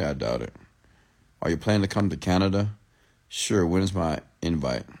getting married? I doubt it. Are you planning to come to Canada? Sure. When is my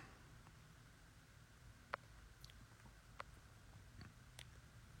invite?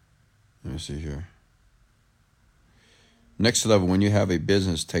 Let me see here. Next level, when you have a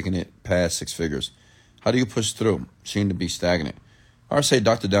business taking it past 6 figures, how do you push through? Seem to be stagnant. I say,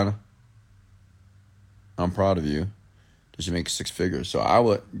 Dr. Donna, I'm proud of you that you make 6 figures. So I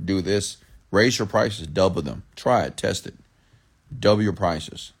would do this. Raise your prices, double them. Try it, test it. Double your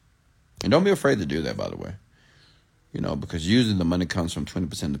prices. And don't be afraid to do that, by the way. Because usually the money comes from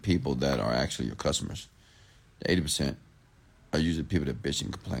 20% of the people that are actually your customers. The 80% are usually people that bitch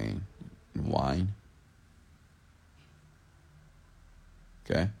and complain and whine.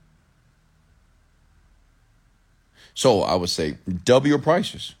 Okay? So I would say double your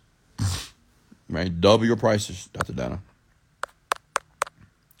prices. Right? Double your prices, Dr. Dana.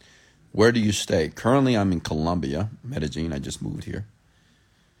 Where do you stay? Currently, I'm in Colombia, Medellin. I just moved here.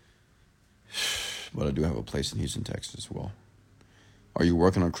 But I do have a place in Houston, Texas as well. Are you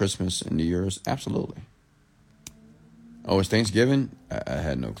working on Christmas and New Year's? Absolutely. Oh, it's Thanksgiving? I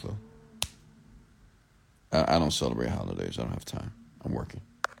had no clue. I don't celebrate holidays. I don't have time. I'm working.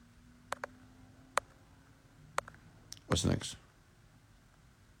 What's next?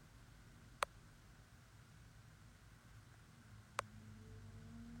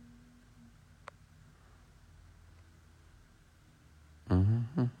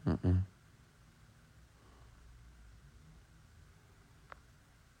 Mm-hmm. Mm-hmm.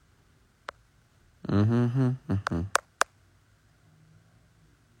 Mm-hmm. Mm-hmm.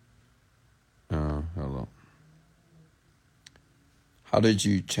 Hello. How did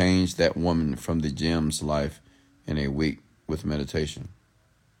you change that woman from the gym's life in a week with meditation?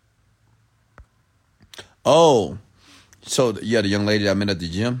 Oh, so yeah, the young lady I met at the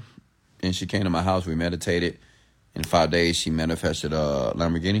gym, and she came to my house. We meditated. In 5 days, she manifested a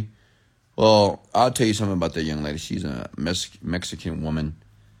Lamborghini. Well, I'll tell you something about that young lady. She's a Mexican woman.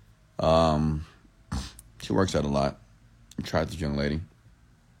 She works out a lot. I tried this young lady,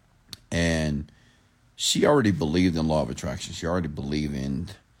 and she already believed in law of attraction. She already believed in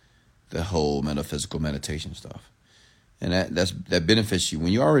the whole metaphysical meditation stuff, and that benefits you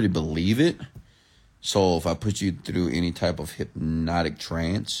when you already believe it. So if I put you through any type of hypnotic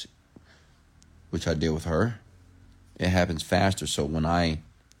trance, which I did with her, it happens faster. So when I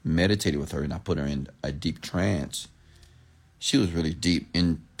meditated with her and I put her in a deep trance, she was really deep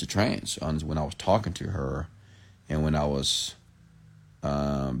into trance when I was talking to her and when I was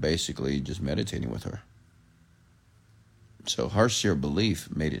basically just meditating with her. So her sheer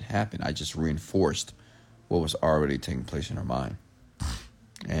belief made it happen. I just reinforced what was already taking place in her mind.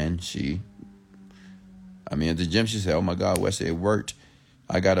 And at the gym, she said, "Oh my God, Wesley, it worked.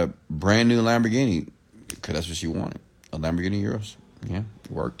 I got a brand new Lamborghini," because that's what she wanted. A Lamborghini Euros. Yeah,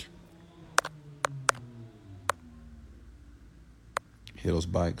 it worked. Hit those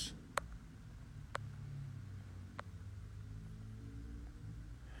bikes.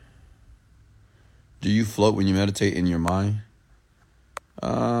 Do you float when you meditate in your mind?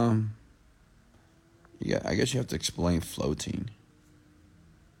 Yeah, I guess you have to explain floating.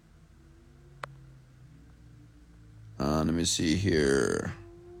 Let me see here.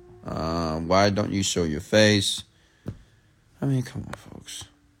 Why don't you show your face? I mean, come on, folks.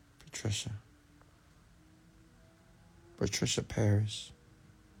 Patricia Paris.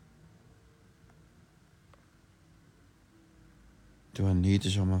 Do I need to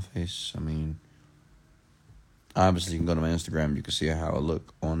show my face? I mean, obviously you can go to my Instagram. You can see how I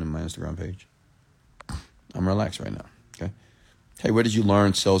look on my Instagram page. I'm relaxed right now, okay? Hey, where did you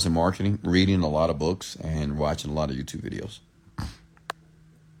learn sales and marketing? Reading a lot of books and watching a lot of YouTube videos.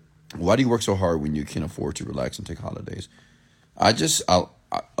 Why do you work so hard when you can afford to relax and take holidays?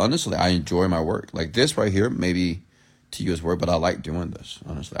 Honestly, I enjoy my work. Like this right here, maybe to you is work, but I like doing this,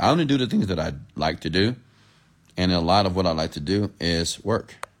 honestly. I only do the things that I like to do, and a lot of what I like to do is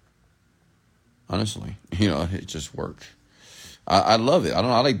work. Honestly, it just work. I love it.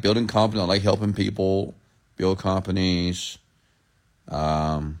 I like building companies. I like helping people build companies.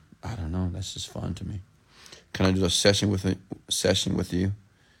 I don't know. That's just fun to me. Can I do a session with you?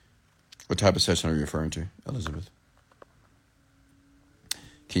 What type of session are you referring to, Elizabeth?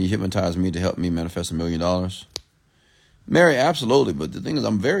 Can you hypnotize me to help me manifest $1 million? Mary, absolutely. But the thing is,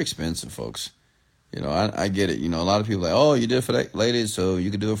 I'm very expensive, folks. I get it. A lot of people are like, "Oh, you did it for that lady, so you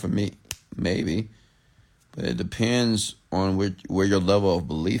could do it for me." Maybe. But it depends on where your level of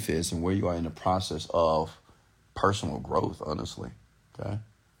belief is and where you are in the process of personal growth, honestly. Okay?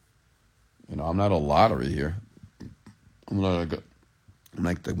 I'm not a lottery here. I'm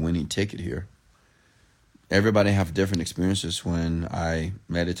like the winning ticket here. Everybody have different experiences when I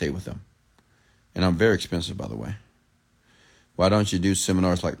meditate with them. And I'm very expensive, by the way. Why don't you do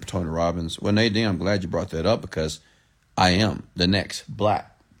seminars like Tony Robbins? Well, Nadine, I'm glad you brought that up because I am the next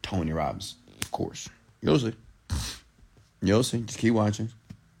black Tony Robbins, of course. You'll see. Just keep watching.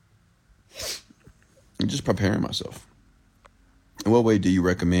 I'm just preparing myself. In what way do you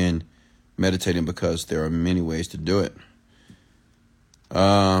recommend meditating? Because there are many ways to do it.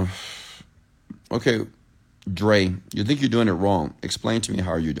 Okay, Dre, you think you're doing it wrong. Explain to me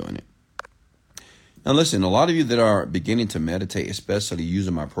how you're doing it. Now listen, a lot of you that are beginning to meditate, especially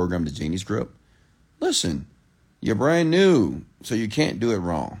using my program, The Genie's Grip, listen, you're brand new, so you can't do it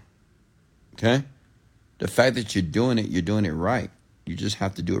wrong. Okay? The fact that you're doing it right. You just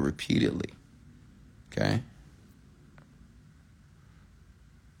have to do it repeatedly. Okay?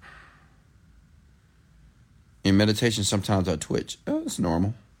 In meditation, sometimes I twitch. Oh, that's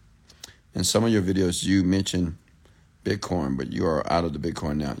normal. In some of your videos, you mention Bitcoin, but you are out of the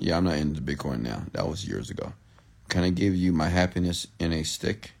Bitcoin now. Yeah, I'm not into Bitcoin now. That was years ago. Can I give you my happiness in a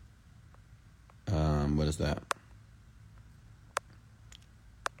stick? What is that?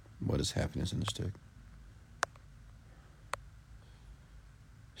 What is happiness in a stick?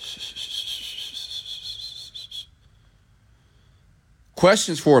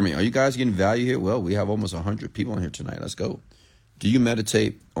 Questions for me. Are you guys getting value here? Well, we have almost 100 people on here tonight. Let's go. Do you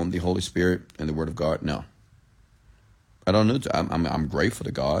meditate on the Holy Spirit and the Word of God? No. I don't know. I'm grateful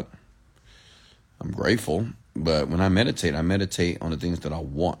to God. I'm grateful. But when I meditate on the things that I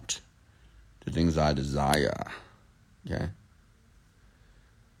want, the things I desire. Okay?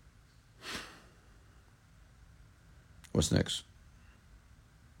 What's next?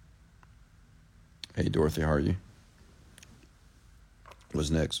 Hey, Dorothy, how are you? What's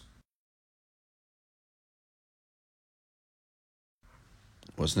next?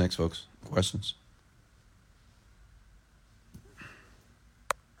 What's next, folks? Questions?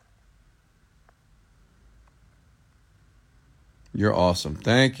 You're awesome.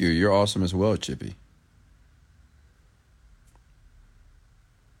 Thank you. You're awesome as well, Chippy.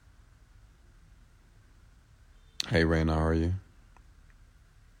 Hey, Raina, how are you?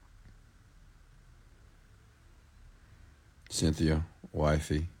 Cynthia,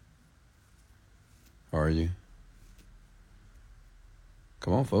 wifey, how are you?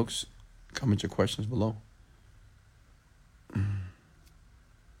 Come on, folks. Comment your questions below.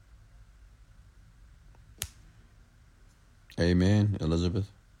 Amen, Elizabeth.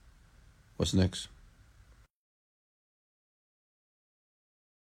 What's next?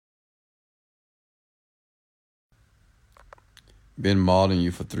 Been modeling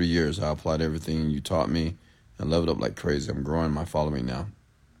you for 3 years. I applied everything you taught me and leveled up like crazy. I'm growing my following now.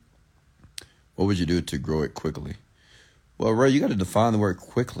 What would you do to grow it quickly? Well, Ray, you got to define the word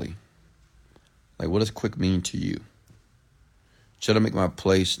quickly. Like, what does quick mean to you? Should I make my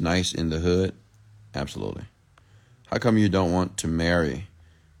place nice in the hood? Absolutely. How come you don't want to marry?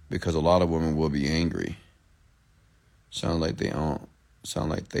 Because a lot of women will be angry. Sound like they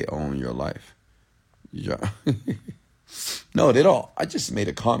own your life. No, they don't. I just made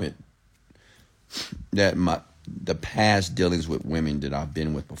a comment that the past dealings with women that I've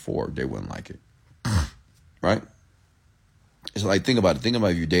been with before, they wouldn't like it. Right? It's like, think about it. Think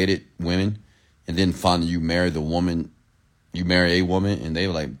about if you dated women and then finally you marry a woman, and they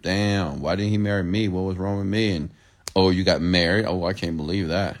were like, damn, why didn't he marry me? What was wrong with me? And, oh, you got married? Oh, I can't believe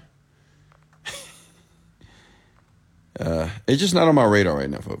that. It's just not on my radar right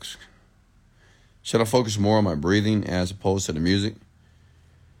now, folks. Should I focus more on my breathing as opposed to the music?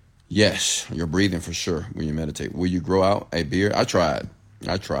 Yes, your breathing for sure when you meditate. Will you grow out a beard? I tried.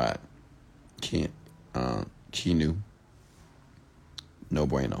 Can't. Kinu. No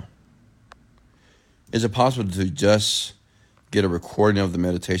bueno. Is it possible to just get a recording of the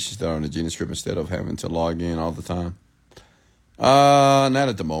meditations that are on the Genius Script instead of having to log in all the time? Not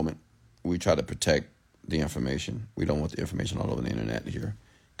at the moment. We try to protect the information. We don't want the information all over the internet here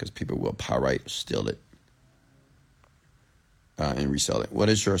because people will pirate, steal it, and resell it. What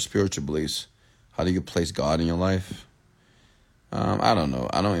is your spiritual beliefs? How do you place God in your life? I don't know.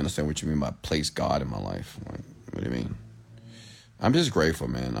 I don't understand what you mean by place God in my life. Like, what do you mean? I'm just grateful,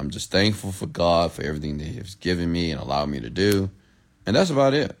 man. I'm just thankful for God for everything that He's given me and allowed me to do. And that's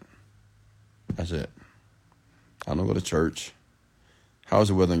about it. That's it. I don't go to church. How's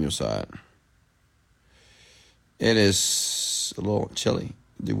the weather on your side? It is a little chilly.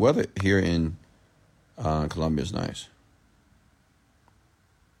 The weather here in Colombia is nice.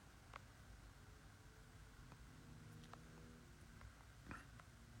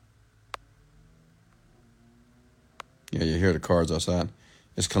 Yeah, you hear the cars outside.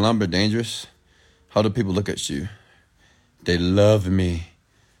 Is Colombia dangerous? How do people look at you? They love me.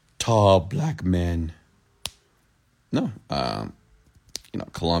 Tall black men. No,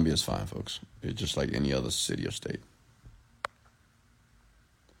 Colombia is fine, folks. It's just like any other city or state.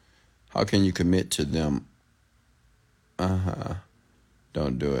 How can you commit to them?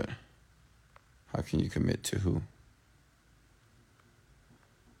 Don't do it. How can you commit to who?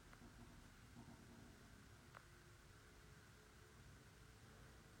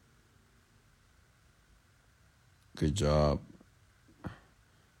 Good job.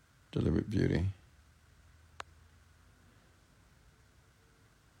 Deliberate beauty.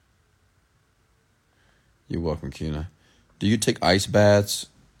 You're welcome, Kina. Do you take ice baths?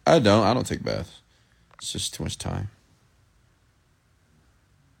 I don't take baths. It's just too much time.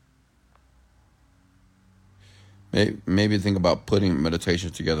 Maybe think about putting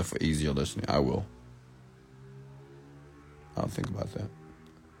meditations together for easier listening. I will. I'll think about that.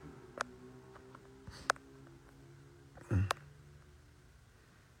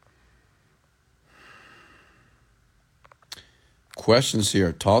 Questions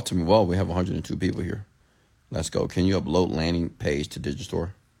here. Talk to me. Well, we have 102 people here. Let's go. Can you upload landing page to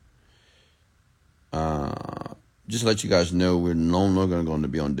Digistore? Just to let you guys know, we're no longer going to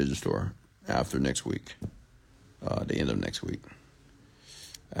be on Digistore after next week, the end of next week.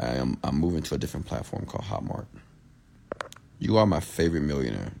 I'm moving to a different platform called Hotmart. You are my favorite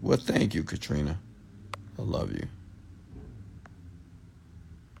millionaire. Well, thank you, Katrina. I love you.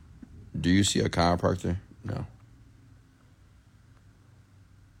 Do you see a chiropractor? No.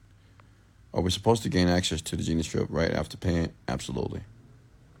 Are we supposed to gain access to the Genie Strip right after paying? Absolutely.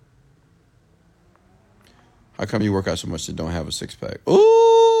 How come you work out so much that don't have a six-pack?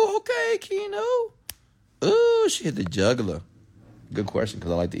 Ooh, okay, Keno. Ooh, she hit the jugular. Good question,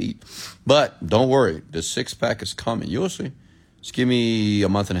 because I like to eat. But don't worry, the six-pack is coming. You'll see. Just give me a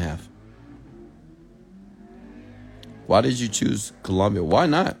month and a half. Why did you choose Colombia? Why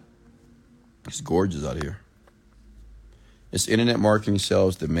not? It's gorgeous out here. Is internet marketing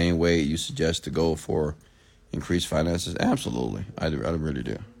sales the main way you suggest to go for increased finances? Absolutely. I really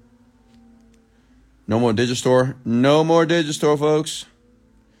do. No more Digistore? No more Digistore, folks.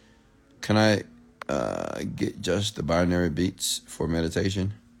 Can I get just the binary beats for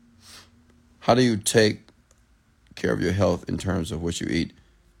meditation? How do you take care of your health in terms of what you eat?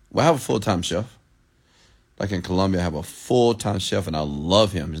 Well, I have a full-time chef. Like in Colombia, I have a full-time chef, and I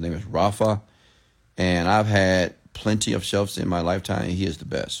love him. His name is Rafa. And I've had plenty of chefs in my lifetime, and he is the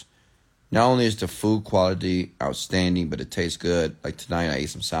best. Not only is the food quality outstanding, but it tastes good. Like tonight, I ate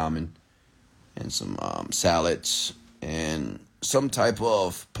some salmon and some salads and some type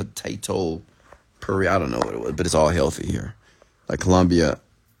of potato puree. I don't know what it was, but it's all healthy here. Like Colombia's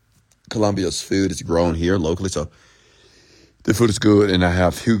food is grown here locally, so the food is good. And I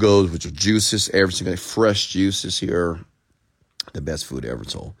have Hugo's, which are juices, every single day, fresh juices here. The best food ever.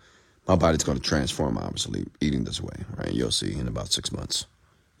 So my body's going to transform, obviously, eating this way, right? You'll see in about 6 months.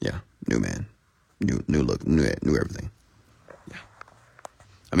 Yeah, new man, new look, new everything. Yeah.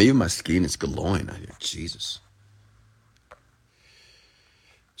 I mean, even my skin is glowing out here. Jesus.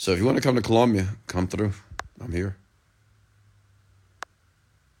 So if you want to come to Colombia, come through. I'm here.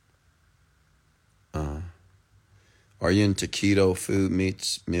 Are you into keto food,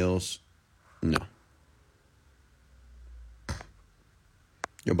 meats, meals? No.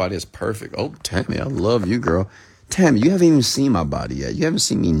 Your body is perfect. Oh, Tammy, I love you, girl. Tammy, you haven't even seen my body yet. You haven't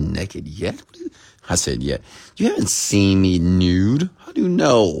seen me naked yet. I said yet. You haven't seen me nude. How do you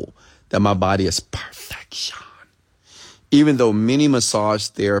know that my body is perfection? Even though many massage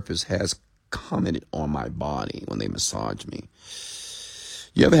therapists has commented on my body when they massage me.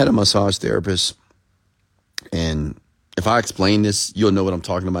 You ever had a massage therapist? And if I explain this, you'll know what I'm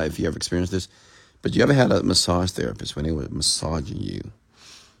talking about if you ever experienced this. But you ever had a massage therapist when they were massaging you?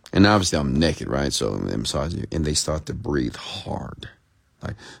 And obviously I'm naked, right? So they massage you and they start to breathe hard.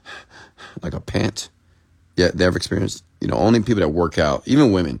 Like a pant. Yeah, they ever experienced? You know, only people that work out,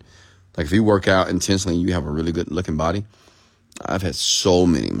 even women. Like if you work out intensely and you have a really good looking body. I've had so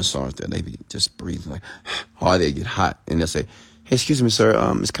many massages that they be just breathing like, oh, they get hot. And they'll say, hey, excuse me, sir,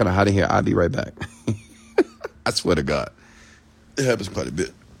 it's kind of hot in here. I'll be right back. I swear to God. It happens quite a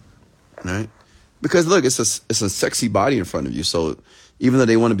bit. Right? Because look, it's a sexy body in front of you. So even though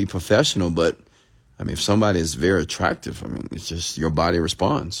they want to be professional, but I mean, if somebody is very attractive, I mean, it's just your body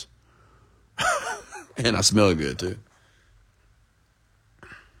responds. And I smell good too.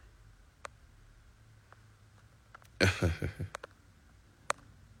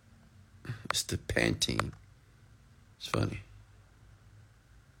 It's the Pantene. It's funny.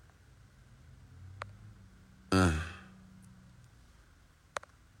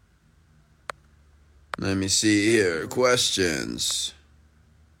 Let me see here. Questions.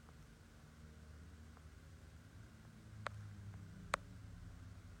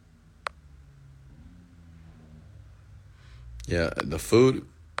 Yeah, the food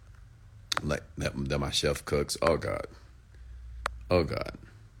like that my chef cooks. Oh God. Oh God.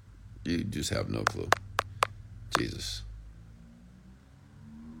 You just have no clue. Jesus.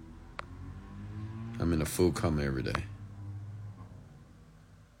 I mean, the food come every day.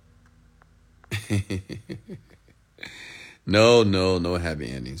 No happy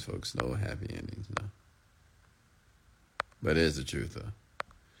endings, folks. No happy endings, no. But it is the truth, though.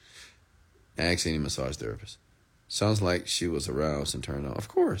 Ask any massage therapist. Sounds like she was aroused and turned on. Of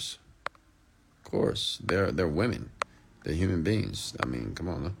course. Of course. They're women. They're human beings. I mean, come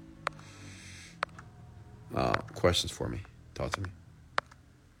on, though. Questions for me. Talk to me.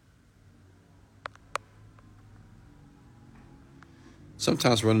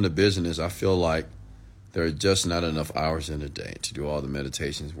 Sometimes running a business, I feel like there are just not enough hours in a day to do all the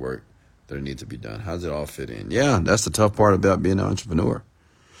meditations work that need to be done. How does it all fit in? Yeah, that's the tough part about being an entrepreneur.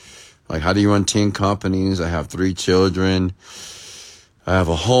 Like, how do you run 10 companies? I have 3 children. I have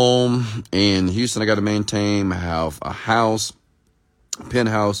a home in Houston I got to maintain. I have a house, a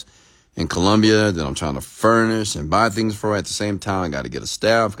penthouse in Colombia that I'm trying to furnish and buy things for. At the same time, I got to get a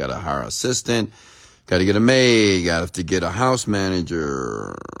staff, got to hire an assistant, got to get a maid, got to get a house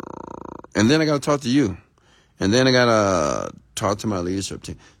manager. And then I got to talk to you. And then I got to talk to my leadership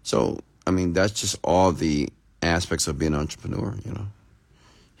team. So, I mean, that's just all the aspects of being an entrepreneur, you know.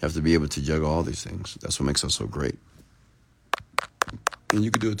 You have to be able to juggle all these things. That's what makes us so great. And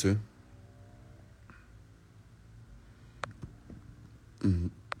you could do it too. Mm-hmm.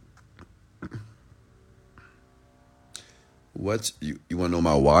 You want to know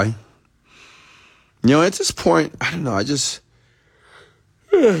my why? You know, at this point, I don't know.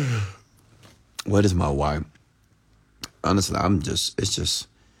 What is my why? Honestly, it's just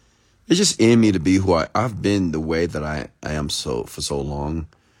in me to be who I've been the way that I am for so long.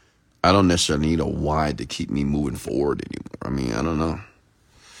 I don't necessarily need a why to keep me moving forward anymore. I mean, I don't know.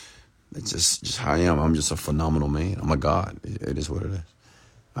 It's just how I am. I'm just a phenomenal man. I'm a god. It is what it is.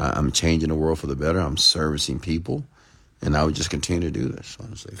 I'm changing the world for the better. I'm servicing people. And I would just continue to do this,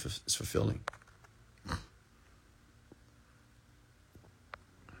 honestly. It's fulfilling.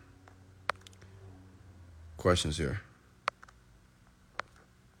 Questions here.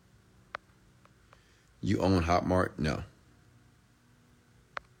 You own Hotmart? No.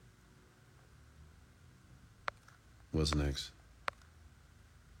 What's next?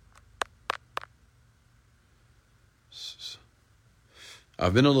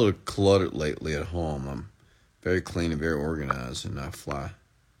 I've been a little cluttered lately at home. I'm very clean and very organized and not fly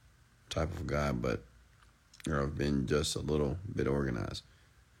type of guy, but I've been just a little bit organized.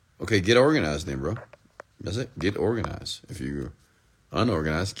 Okay, get organized then, bro. That's it. Get organized. If you're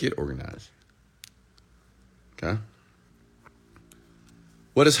unorganized, get organized. Okay?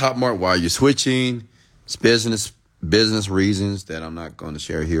 What is Hotmart? Why are you switching? It's business reasons that I'm not going to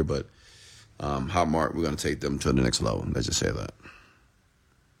share here, but Hotmart, we're going to take them to the next level. Let's just say that.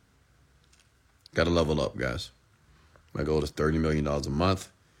 Got to level up, guys. My goal is $30 million a month,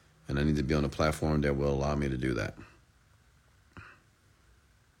 and I need to be on a platform that will allow me to do that.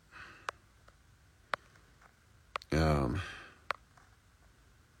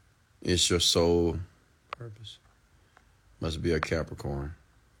 It's your sole purpose. Must be a Capricorn.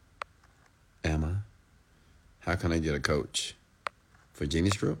 Am I? How can I get a coach? For Genie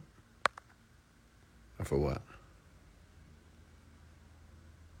Strip? Or for what?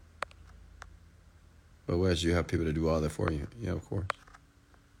 But Wes, you have people to do all that for you. Yeah, of course.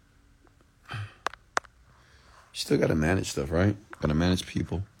 You still got to manage stuff, right? Got to manage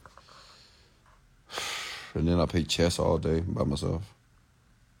people. And then I play chess all day by myself.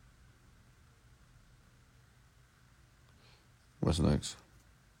 What's next?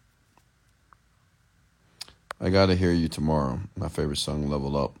 I got to hear you tomorrow. My favorite song,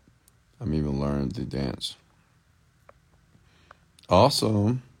 Level Up. I'm even learning to dance.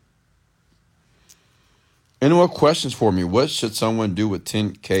 Awesome. Any more questions for me? What should someone do with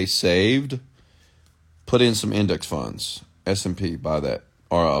 10K saved? Put in some index funds. S&P, buy that.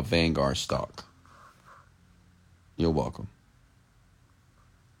 Or a Vanguard stock. You're welcome.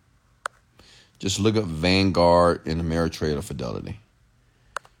 Just look up Vanguard in Ameritrade or Fidelity.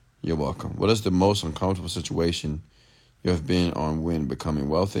 You're welcome. What is the most uncomfortable situation you have been on when becoming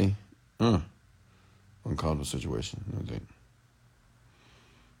wealthy? Uncomfortable situation.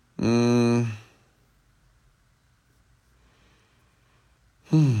 I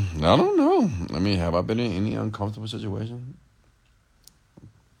don't know. I mean, have I been in any uncomfortable situation?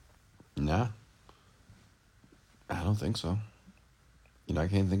 Nah. I don't think so. You know, I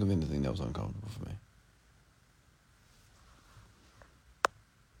can't think of anything that was uncomfortable for me.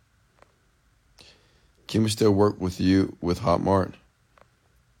 Can we still work with you with Hotmart?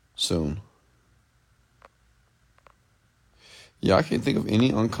 Soon. Yeah, I can't think of any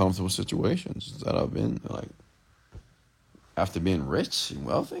uncomfortable situations that I've been, like, after being rich and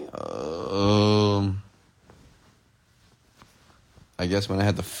wealthy. I guess when I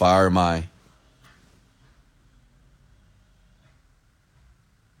had to fire my...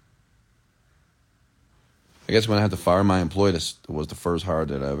 employee, that was the first hire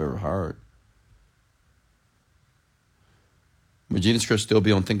that I've ever hired. Would Genie Script still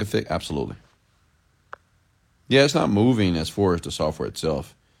be on Thinkific? Absolutely. Yeah, it's not moving as far as the software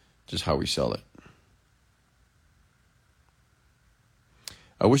itself, just how we sell it.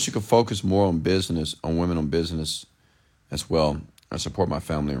 I wish you could focus more on business, on women on business as well. I support my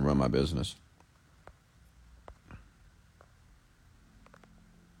family and run my business.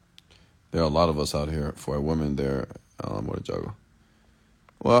 There are a lot of us out here. For a woman, there, what a juggle.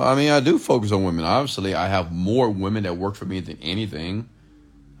 Well, I mean, I do focus on women. Obviously, I have more women that work for me than anything.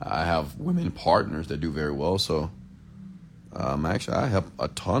 I have women partners that do very well. So, Actually, I help a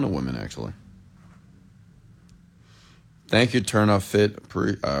ton of women, actually. Thank you, Turn Off Fit.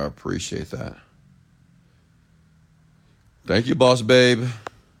 I appreciate that. Thank you, Boss Babe.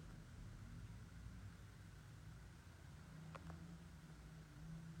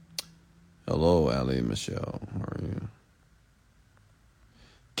 Hello, Allie Michelle. How are you?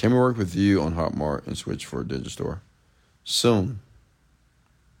 Can we work with you on Hotmart and switch for a digital store? Soon.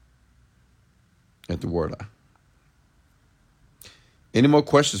 At the word. Any more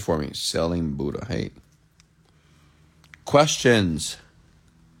questions for me? Selling Buddha. Hey. Questions.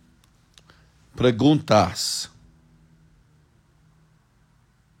 Preguntas.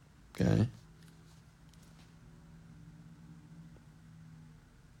 Okay.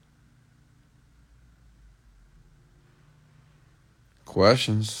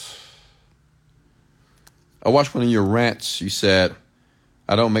 Questions. I watched one of your rants. You said,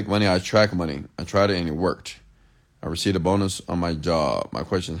 I don't make money, I attract money. I tried it and it worked. I received a bonus on my job. My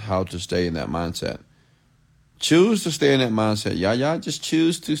question is how to stay in that mindset. Choose to stay in that mindset. Yeah, just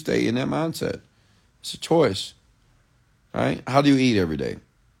choose to stay in that mindset. It's a choice. Right? How do you eat every day?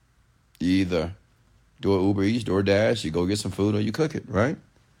 You either do an Uber Eats, DoorDash, you go get some food, or you cook it, right?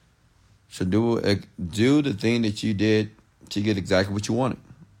 So do the thing that you did to get exactly what you wanted.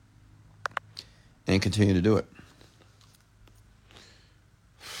 And continue to do it.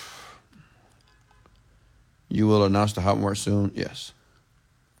 You will announce the Hotmart soon? Yes.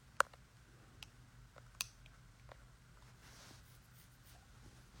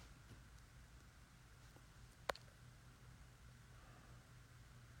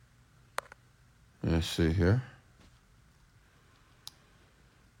 Let's see here.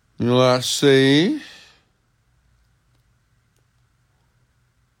 Let's see.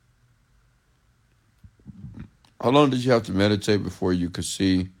 How long did you have to meditate before you could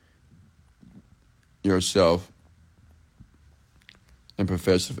see yourself in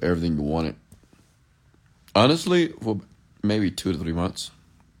possession of everything you wanted? Honestly, for maybe 2 to 3 months.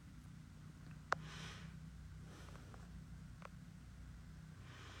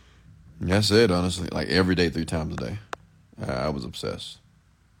 That's it, honestly. Like every day, 3 times a day. I was obsessed.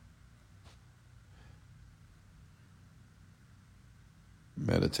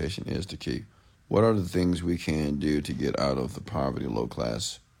 Meditation is the key. What are the things we can do to get out of the poverty, low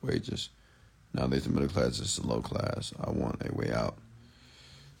class wages? Now there's the middle class, it's the low class. I want a way out.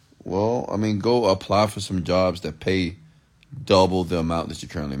 Well, I mean, go apply for some jobs that pay double the amount that you're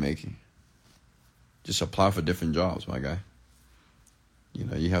currently making. Just apply for different jobs, my guy. You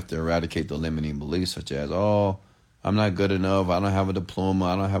know, you have to eradicate the limiting beliefs such as, oh, I'm not good enough. I don't have a diploma.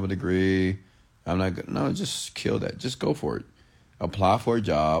 I don't have a degree. I'm not good. No, just kill that. Just go for it. Apply for a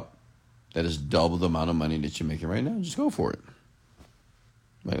job that is double the amount of money that you're making right now. Just go for it.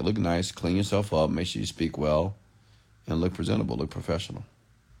 Like, look nice, clean yourself up, make sure you speak well, and look presentable, look professional.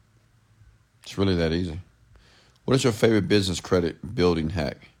 It's really that easy. What is your favorite business credit building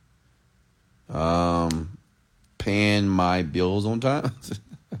hack? Paying my bills on time.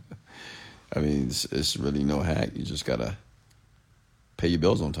 I mean, it's really no hack. You just got to pay your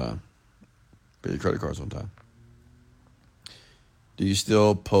bills on time. Pay your credit cards on time. Do you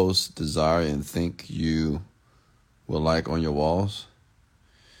still post desire and think you will like on your walls?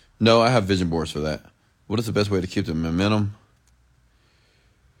 No, I have vision boards for that. What is the best way to keep the momentum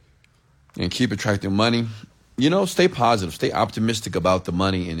and keep attracting money? You know, stay positive. Stay optimistic about the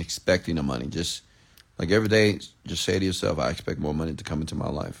money and expecting the money. Just like every day, just say to yourself, I expect more money to come into my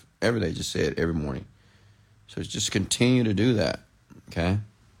life. Every day, just say it every morning. So just continue to do that, okay?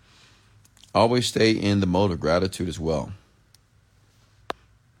 Always stay in the mode of gratitude as well.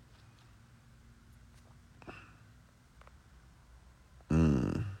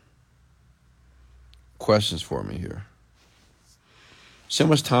 Questions for me here. See how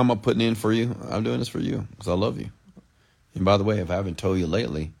much time I'm putting in for you? I'm doing this for you because I love you. And by the way, if I haven't told you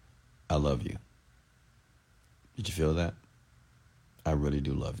lately, I love you. Did you feel that? I really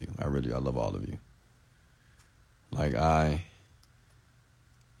do love you. I love all of you. Like I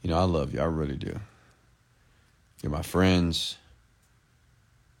love you. I really do. You're my friends,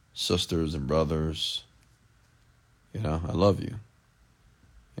 sisters and brothers. You know, I love you.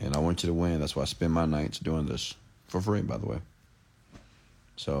 And I want you to win. That's why I spend my nights doing this for free, by the way.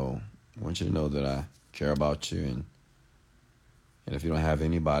 So I want you to know that I care about you. And if you don't have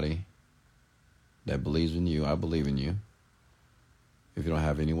anybody that believes in you, I believe in you. If you don't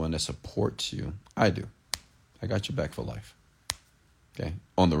have anyone that supports you, I do. I got your back for life. Okay?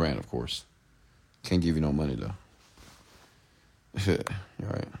 On the rant, of course. Can't give you no money, though. All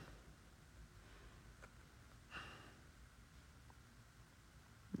right.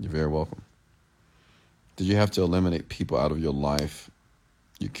 You're very welcome. Did you have to eliminate people out of your life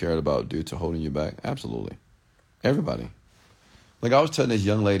you cared about due to holding you back? Absolutely. Everybody. Like I was telling this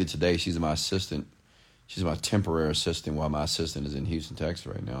young lady today, she's my assistant. She's my temporary assistant while my assistant is in Houston, Texas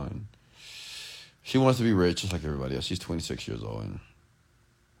right now. And she wants to be rich just like everybody else. She's 26 years old. And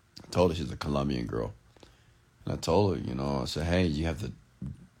I told her she's a Colombian girl. And I told her, I said, hey, you have to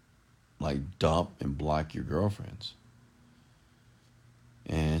dump and block your girlfriends.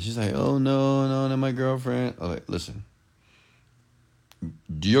 And she's like, oh, no, not my girlfriend. I was like, listen,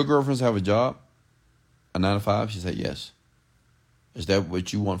 do your girlfriends have a job? A 9 to 5? She said, yes. Is that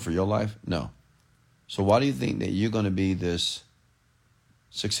what you want for your life? No. So why do you think that you're going to be this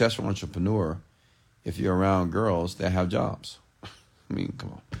successful entrepreneur if you're around girls that have jobs? I mean,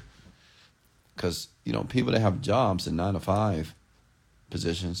 come on. Because, people that have jobs in 9 to 5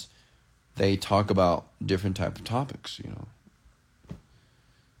 positions, they talk about different type of topics,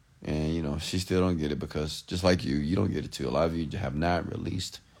 And, she still don't get it because just like you don't get it too. A lot of you have not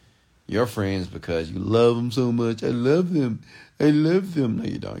released your friends because you love them so much. I love them. No,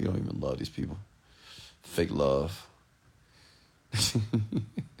 you don't. You don't even love these people. Fake love.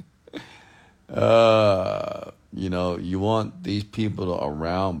 You want these people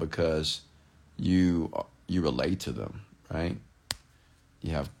around because you relate to them, right?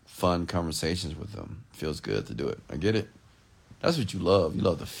 You have fun conversations with them. Feels good to do it. I get it. That's what you love. You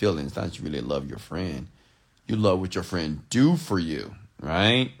love the feelings. Not that you really love your friend. You love what your friend do for you,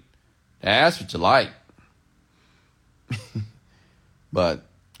 right? That's what you like. But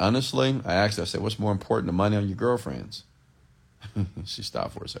honestly, I asked her, I said, what's more important, the money or your girlfriends? She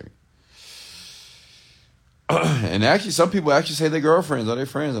stopped for a second. And actually, some people actually say their girlfriends are their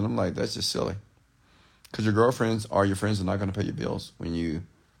friends. And I'm like, that's just silly. Because your girlfriends are your friends and not going to pay your bills when you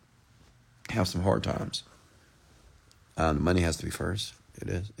have some hard times. Money has to be first. It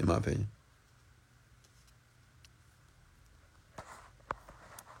is, in my opinion.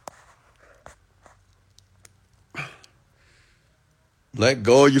 Let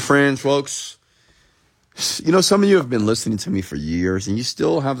go of your friends, folks. Some of you have been listening to me for years and you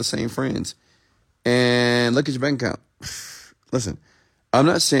still have the same friends. And look at your bank account. Listen, I'm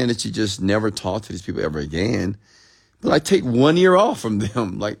not saying that you just never talk to these people ever again, but take 1 year off from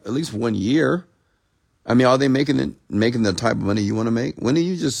them, at least 1 year. I mean, are they making the type of money you want to make? When do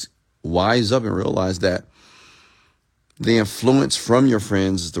you just wise up and realize that the influence from your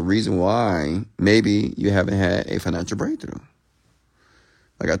friends is the reason why maybe you haven't had a financial breakthrough?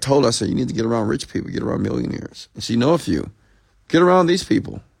 Like I told her, I said, you need to get around rich people, get around millionaires. And she know a few. Get around these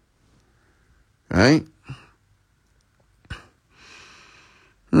people. Right?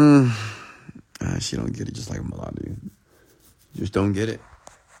 She don't get it just like a lot of you. Just don't get it.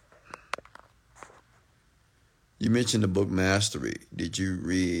 You mentioned the book Mastery. Did you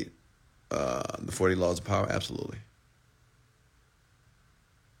read the 40 Laws of Power? Absolutely.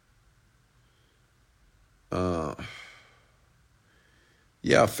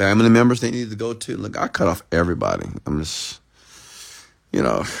 Yeah, family members they need to go to. Look, I cut off everybody. I'm just,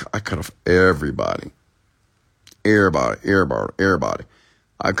 I cut off everybody. Everybody.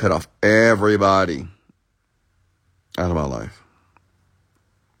 I cut off everybody out of my life.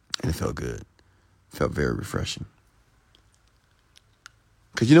 And it felt good. It felt very refreshing.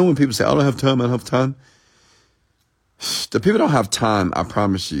 Because when people say, I don't have time. The people don't have time, I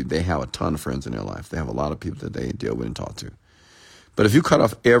promise you, they have a ton of friends in their life. They have a lot of people that they deal with and talk to. But if you cut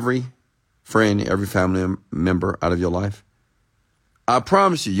off every friend, every family member out of your life, I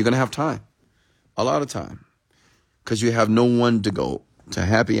promise you're going to have time. A lot of time. Because you have no one to go to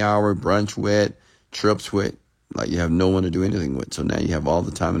happy hour, brunch with, trips with. You have no one to do anything with. So now you have all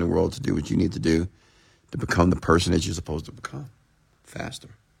the time in the world to do what you need to do to become the person that you're supposed to become faster.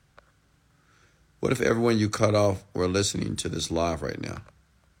 What if everyone you cut off were listening to this live right now?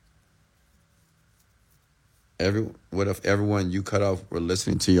 What if everyone you cut off were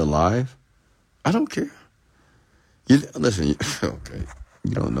listening to your live? I don't care. Listen, okay,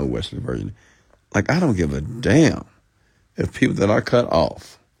 you don't know Wesley version. I don't give a damn if people that I cut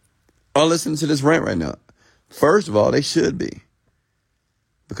off are listening to this rant right now. First of all, they should be.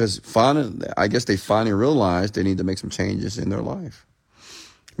 Because I guess they finally realized they need to make some changes in their life.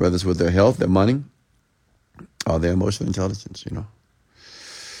 Whether it's with their health, their money, or their emotional intelligence,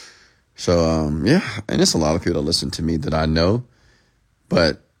 So, yeah, and there's a lot of people that listen to me that I know,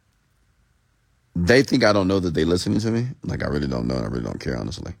 but they think I don't know that they're listening to me. I really don't know, and I really don't care,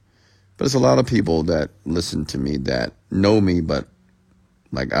 honestly. But it's a lot of people that listen to me that know me, but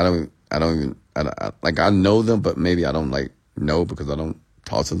I know them, but maybe I don't know because I don't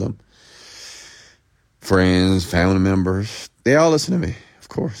talk to them. Friends, family members, they all listen to me, of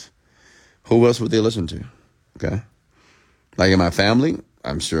course. Who else would they listen to? Okay. Like in my family,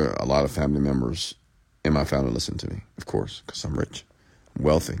 I'm sure a lot of family members in my family listen to me, of course, because I'm rich, I'm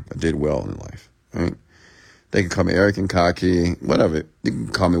wealthy. I did well in life, right? They can call me arrogant, cocky, whatever. You can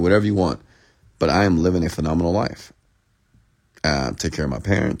call me whatever you want. But I am living a phenomenal life. Take care of my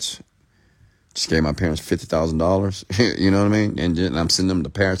parents. Just gave my parents $50,000. You know what I mean? And I'm sending them to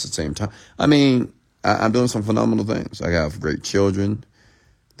Paris at the same time. I mean, I'm doing some phenomenal things. I have great children.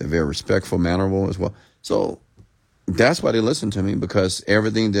 They're very respectful, mannerable as well. So that's why they listen to me, because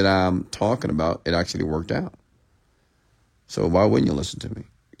everything that I'm talking about, it actually worked out. So why wouldn't you listen to me?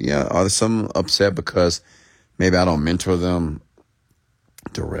 Yeah, are some upset because maybe I don't mentor them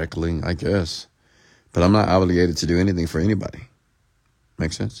directly, I guess. But I'm not obligated to do anything for anybody.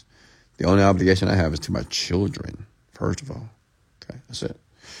 Make sense? The only obligation I have is to my children, first of all. Okay, that's it.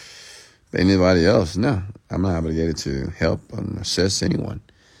 But anybody else, no. I'm not obligated to help and assist anyone.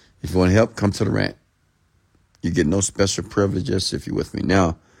 If you want help, come to the rant. You get no special privileges if you're with me.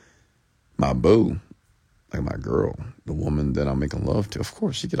 Now, my boo, like my girl, the woman that I'm making love to, of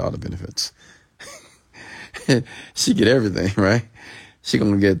course, she get all the benefits. She get everything, right? She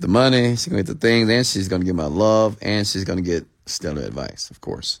gonna get the money, she's gonna get the things, and she's gonna get my love, and she's gonna get stellar advice, of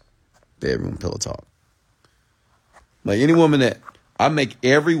course. Bedroom pillow talk. Like any woman that I make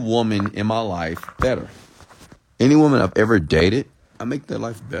every woman in my life better. Any woman I've ever dated, I make their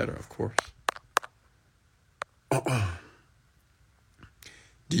life better, of course.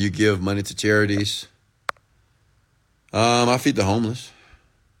 Do you give money to charities? I feed the homeless.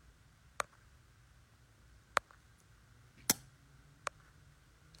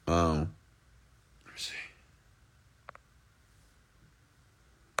 Let's see.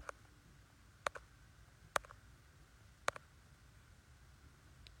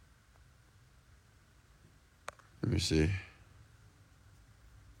 Let me see.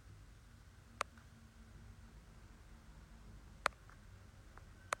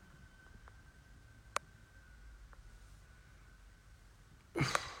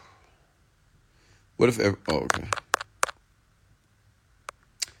 What if ever, oh, okay.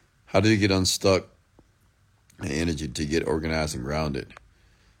 How do you get unstuck and energy to get organized and grounded?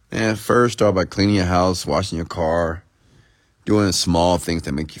 And first, start by cleaning your house, washing your car, doing small things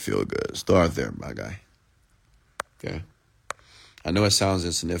that make you feel good. Start there, my guy. Okay. I know it sounds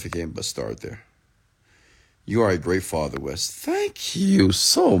insignificant, but start there. You are a great father, Wes. Thank you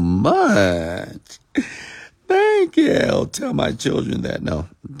so much. Thank you. Tell my children that. No,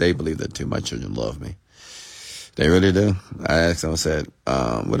 they believe that too. My children love me. They really do. I asked them, I said,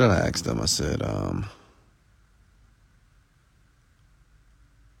 what did I ask them? I said, I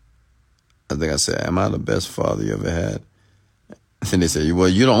think I said, am I the best father you ever had? And they said, well,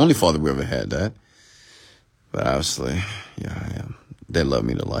 you're the only father we ever had, Dad. But obviously, yeah, I am. They love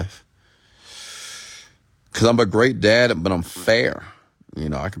me to life. Because I'm a great dad, but I'm fair. You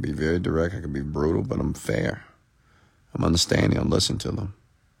know, I can be very direct. I can be brutal, but I'm fair. I'm understanding. I'm listening to them.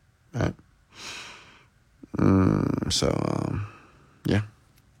 Right? Yeah.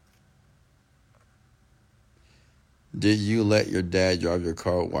 Did you let your dad drive your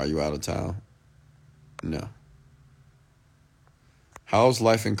car while you were out of town? No. How's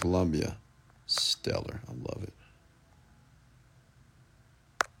life in Colombia? Stellar. I love it.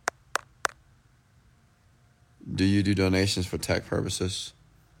 Do you do donations for tax purposes?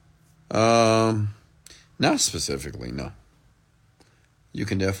 Not specifically, no. You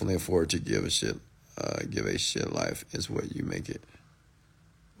can definitely afford to give a shit. Give a shit life is what you make it.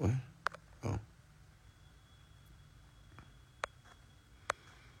 What? Oh.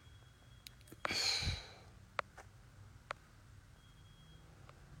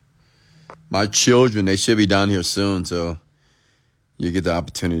 My children, they should be down here soon, so you get the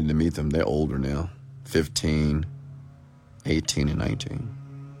opportunity to meet them. They're older now. 15, 18, and 19.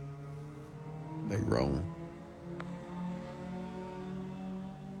 They grown.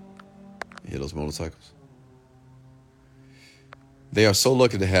 You hear those motorcycles? They are so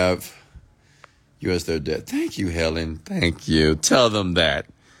lucky to have you as their dad. Thank you, Helen. Thank you. Tell them that.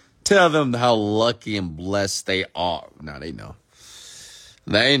 Tell them how lucky and blessed they are. Now they know.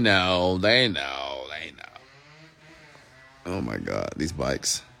 They know. They know. They know. Oh my God, these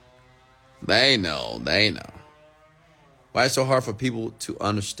bikes. They know. They know. Why it's so hard for people to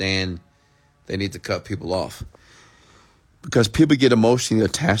understand they need to cut people off? Because people get emotionally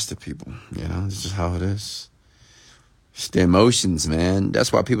attached to people. You know, this is how it is. It's the emotions, man.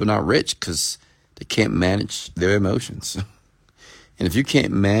 That's why people are not rich, because they can't manage their emotions. And if you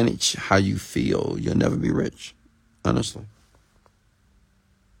can't manage how you feel, you'll never be rich. Honestly.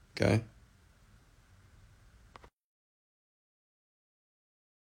 Okay?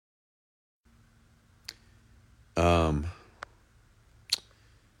 Um,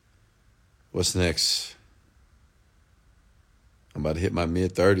 what's next? I'm about to hit my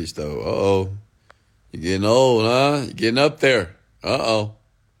mid-30s, though. Uh-oh. You're getting old, huh? You're getting up there. Uh-oh.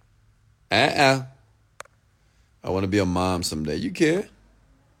 Uh-uh. I want to be a mom someday. You can.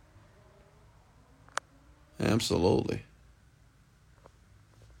 Absolutely.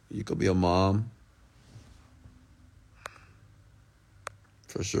 You could be a mom.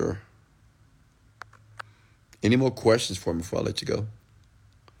 For sure. Any more questions for me before I let you go?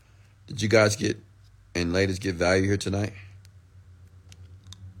 Did you guys and ladies get value here tonight?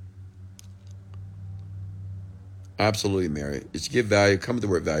 Absolutely, Mary. If you get value, come with the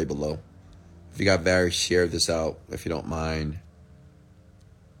word value below. If you got value, share this out. If you don't mind,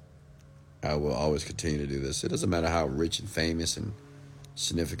 I will always continue to do this. It doesn't matter how rich and famous and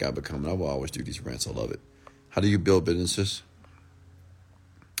significant I become. I will always do these rants. I love it. How do you build businesses?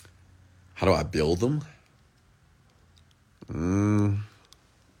 How do I build them?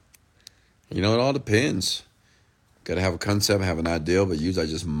 It all depends. Got to have a concept, have an idea, but usually I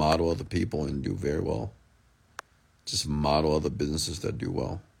just model other people and do very well. Just model other businesses that do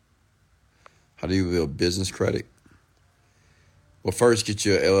well. How do you build business credit? Well, first get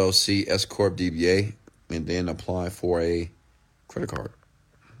your LLC, S Corp, DBA, and then apply for a credit card.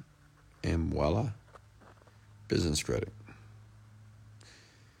 And voila, business credit.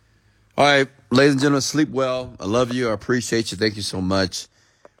 All right, ladies and gentlemen, sleep well. I love you. I appreciate you. Thank you so much.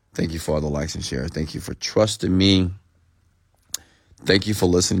 Thank you for all the likes and shares. Thank you for trusting me. Thank you for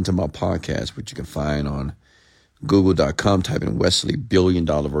listening to my podcast, which you can find on Google.com. Type in Wesley Billion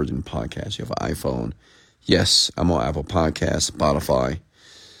Dollar Virgin Podcast. You have an iPhone. Yes, I'm on Apple Podcasts, Spotify,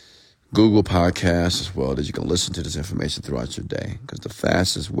 Google Podcasts as well, that you can listen to this information throughout your day. Because the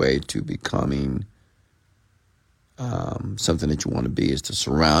fastest way to becoming something that you want to be is to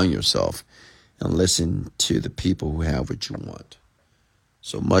surround yourself and listen to the people who have what you want.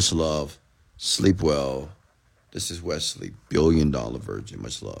 So much love. Sleep well. This is Wesley, Billion Dollar Virgin.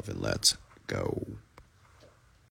 Much love, and let's go.